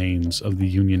out remains of the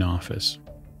Union office.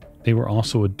 They were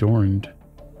also adorned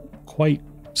quite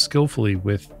skillfully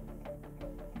with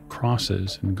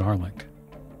crosses and garlic.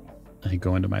 I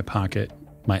go into my pocket,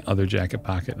 my other jacket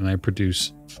pocket, and I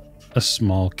produce a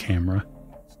small camera.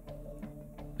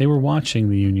 They were watching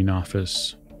the Union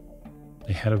office.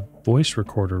 They had a voice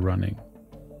recorder running.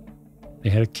 They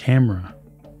had a camera.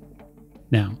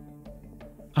 Now,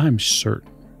 I'm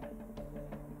certain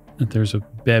that there's a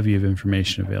bevy of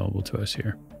information available to us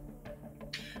here.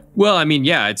 Well, I mean,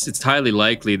 yeah, it's highly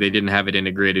likely they didn't have it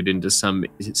integrated into some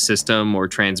system or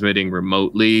transmitting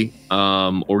remotely.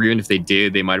 Or even if they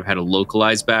did, they might have had a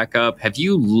localized backup. Have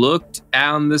you looked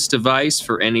on this device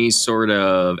for any sort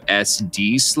of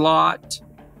SD slot?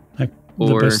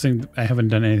 The Or best thing, I haven't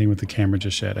done anything with the camera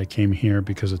just yet. I came here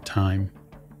because of time,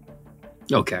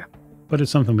 okay. but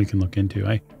it's something we can look into.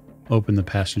 I open the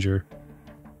passenger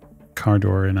car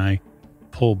door and I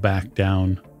pull back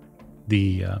down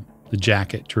the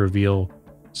jacket to reveal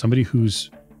somebody who's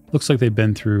looks like they've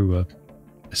been through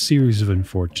a series of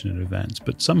unfortunate events,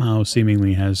 but somehow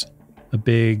seemingly has a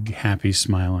big happy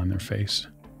smile on their face.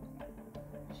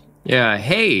 Yeah.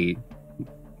 Hey,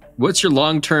 what's your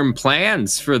long-term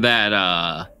plans for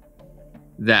that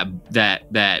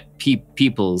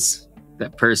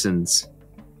person's?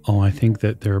 Oh, I think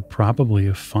that they're probably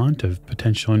a font of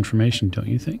potential information, don't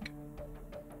you think?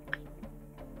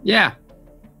 Yeah.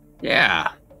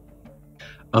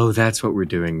 Oh, that's what we're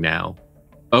doing now.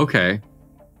 Okay.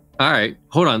 All right.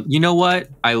 Hold on. You know what?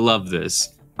 I love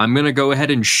this. I'm going to go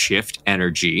ahead and shift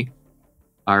energy.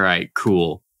 All right,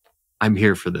 cool. I'm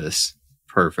here for this.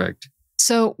 Perfect.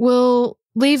 So we'll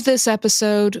leave this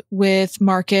episode with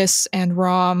Marcus and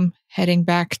Rom heading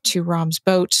back to Rom's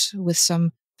boat with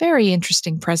some very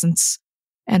interesting presents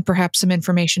and perhaps some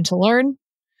information to learn.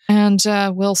 And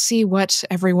we'll see what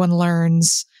everyone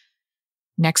learns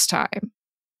next time.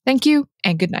 Thank you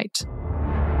and good night.